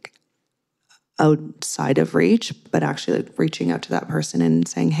like outside of reach, but actually like reaching out to that person and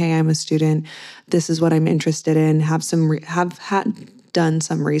saying, hey, I'm a student, this is what I'm interested in, have done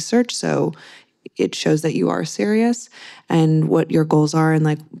some research so it shows that you are serious and what your goals are, and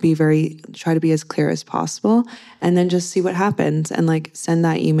like try to be as clear as possible, and then just see what happens, and like send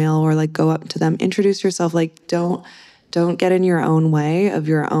that email or like go up to them, introduce yourself, like don't get in your own way of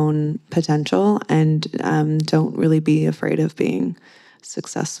your own potential, and don't really be afraid of being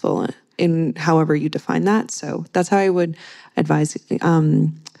successful in however you define that. So that's how I would advise.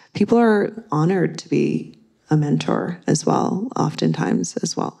 People are honored to be a mentor as well, oftentimes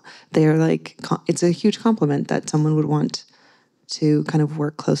as well. They're like, it's a huge compliment that someone would want to kind of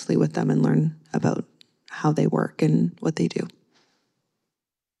work closely with them and learn about how they work and what they do.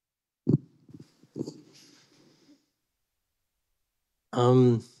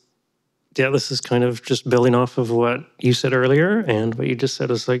 Yeah, this is kind of just building off of what you said earlier, and what you just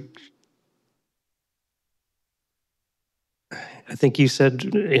said is like, I think you said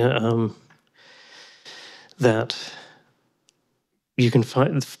that you can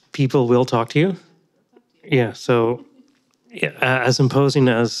find people will talk to you. Yeah, so yeah, as imposing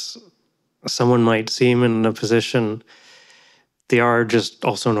as someone might seem in a position, they are just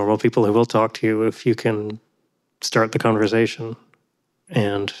also normal people who will talk to you if you can start the conversation.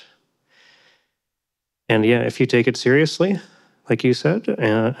 And yeah, if you take it seriously, like you said,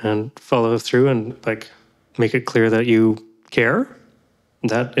 and follow through and like make it clear that you care,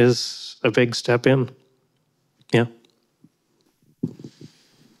 that is a big step in. Yeah.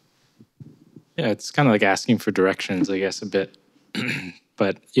 Yeah, it's kind of like asking for directions, I guess, a bit.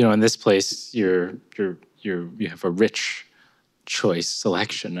 But you know, in this place, you have a rich choice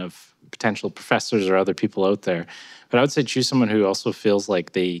selection of potential professors or other people out there. But I would say choose someone who also feels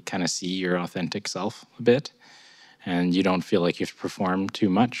like they kind of see your authentic self a bit, and you don't feel like you have to perform too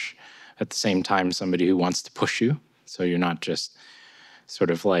much. At the same time, somebody who wants to push you, so you're not just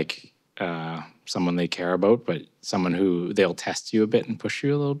sort of like someone they care about, but someone who they'll test you a bit and push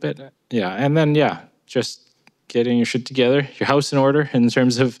you a little bit. Yeah, and then just getting your shit together, your house in order in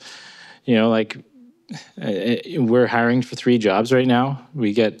terms of, you know, like we're hiring for 3 jobs right now.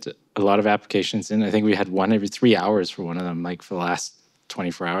 We get a lot of applications in. I think we had one every 3 hours for one of them, like for the last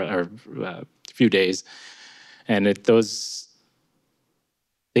 24 hours or few days. And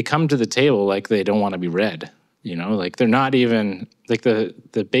they come to the table like they don't want to be read, you know, like they're not even like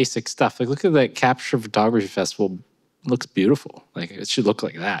the basic stuff. Like look at that capture photography festival, looks beautiful. Like it should look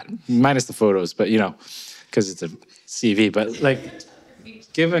like that, minus the photos, but you know, because it's a CV. But like,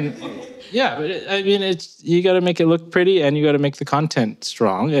 given, yeah, but I mean, you got to make it look pretty, and you got to make the content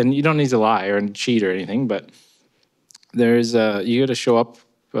strong, and you don't need to lie or cheat or anything. But there's you got to show up,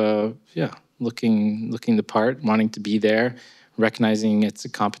 looking the part, wanting to be there, recognizing it's a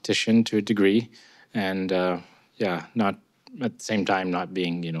competition to a degree, and not at the same time not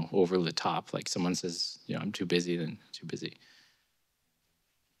being, you know, over the top. Like someone says, you know, I'm too busy, then too busy.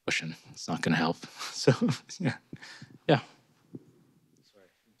 Pushing, it's not going to help. So yeah.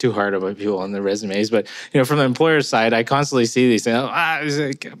 Too hard about people on their resumes, but you know, from the employer side, I constantly see these saying,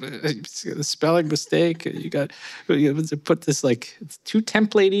 it's a spelling mistake. You put this like it's too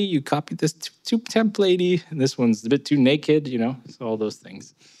templatey. You copied this too templatey, and this one's a bit too naked. You know, so all those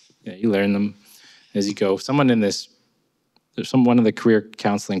things. Yeah, you learn them as you go. Someone in this, one of the career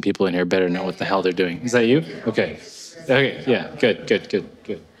counseling people in here better know what the hell they're doing. Is that you? Okay, yeah, good.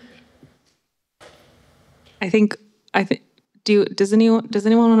 I think. Does anyone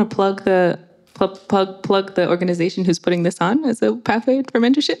want to plug the organization who's putting this on as a pathway for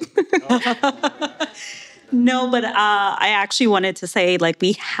mentorship? No, but I actually wanted to say, like,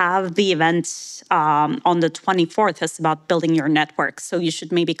 we have the event on the 24th. It's about building your network. So you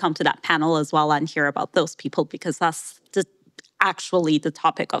should maybe come to that panel as well and hear about those people, because that's actually the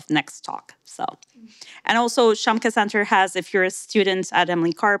topic of next talk. So, and also Shumka Centre has, if you're a student at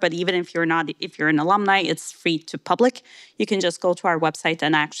Emily Carr, but even if you're not, if you're an alumni, it's free to public. You can just go to our website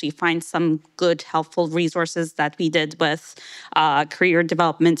and actually find some good, helpful resources that we did with career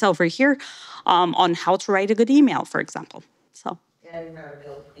development over here on how to write a good email, for example. So. And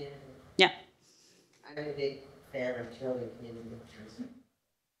yeah. I'm a big fan of Charlie.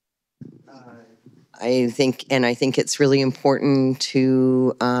 I think it's really important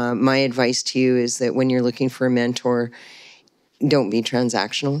to, my advice to you is that when you're looking for a mentor, don't be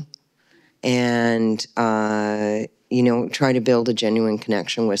transactional, and, try to build a genuine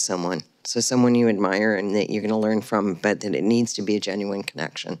connection with someone. So someone you admire and that you're going to learn from, but that it needs to be a genuine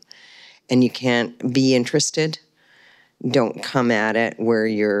connection. And you can't be interested. Don't come at it where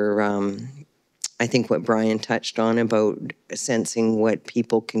you're, I think what Brian touched on about sensing what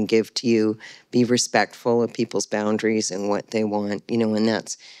people can give to you, be respectful of people's boundaries and what they want, and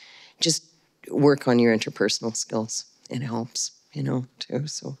that's just work on your interpersonal skills. It helps, too.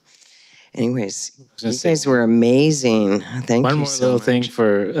 So anyways, you guys were amazing. Thank you so much. One more little thing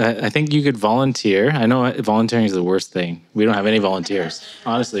I think you could volunteer. I know volunteering is the worst thing. We don't have any volunteers.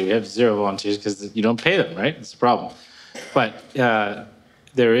 Honestly, we have 0 volunteers because you don't pay them, right? It's a problem. But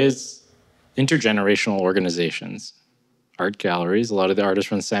there is intergenerational organizations, art galleries, a lot of the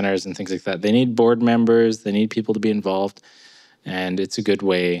artist-run centers and things like that. They need board members, they need people to be involved, and it's a good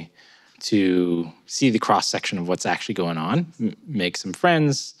way to see the cross-section of what's actually going on, make some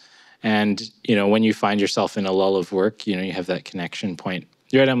friends, and, when you find yourself in a lull of work, you have that connection point.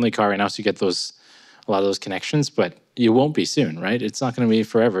 You're at Emily Carr right now, so you get a lot of those connections, but you won't be soon, right? It's not going to be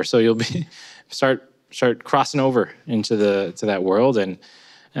forever. So you'll be start crossing over into that world, and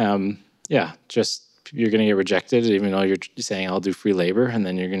you're going to get rejected, even though you're saying I'll do free labor, and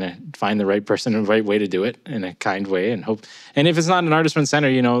then you're going to find the right person and the right way to do it in a kind way, and hope. And if it's not an artist-run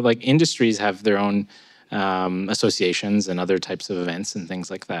center, like industries have their own associations and other types of events and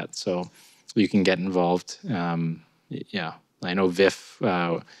things like that. So you can get involved. I know VIF,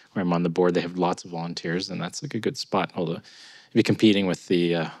 where I'm on the board, they have lots of volunteers, and that's like a good spot. Although if you're competing with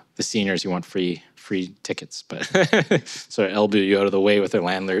the seniors, you want free tickets, but sort of elbow you out of the way with their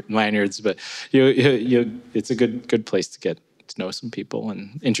lanyards. But it's a good place to get to know some people,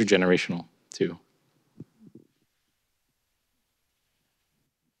 and intergenerational too.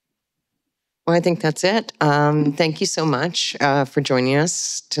 Well, I think that's it. Thank you so much for joining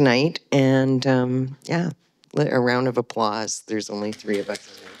us tonight, and a round of applause. There's only 3 of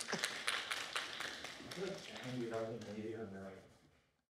us.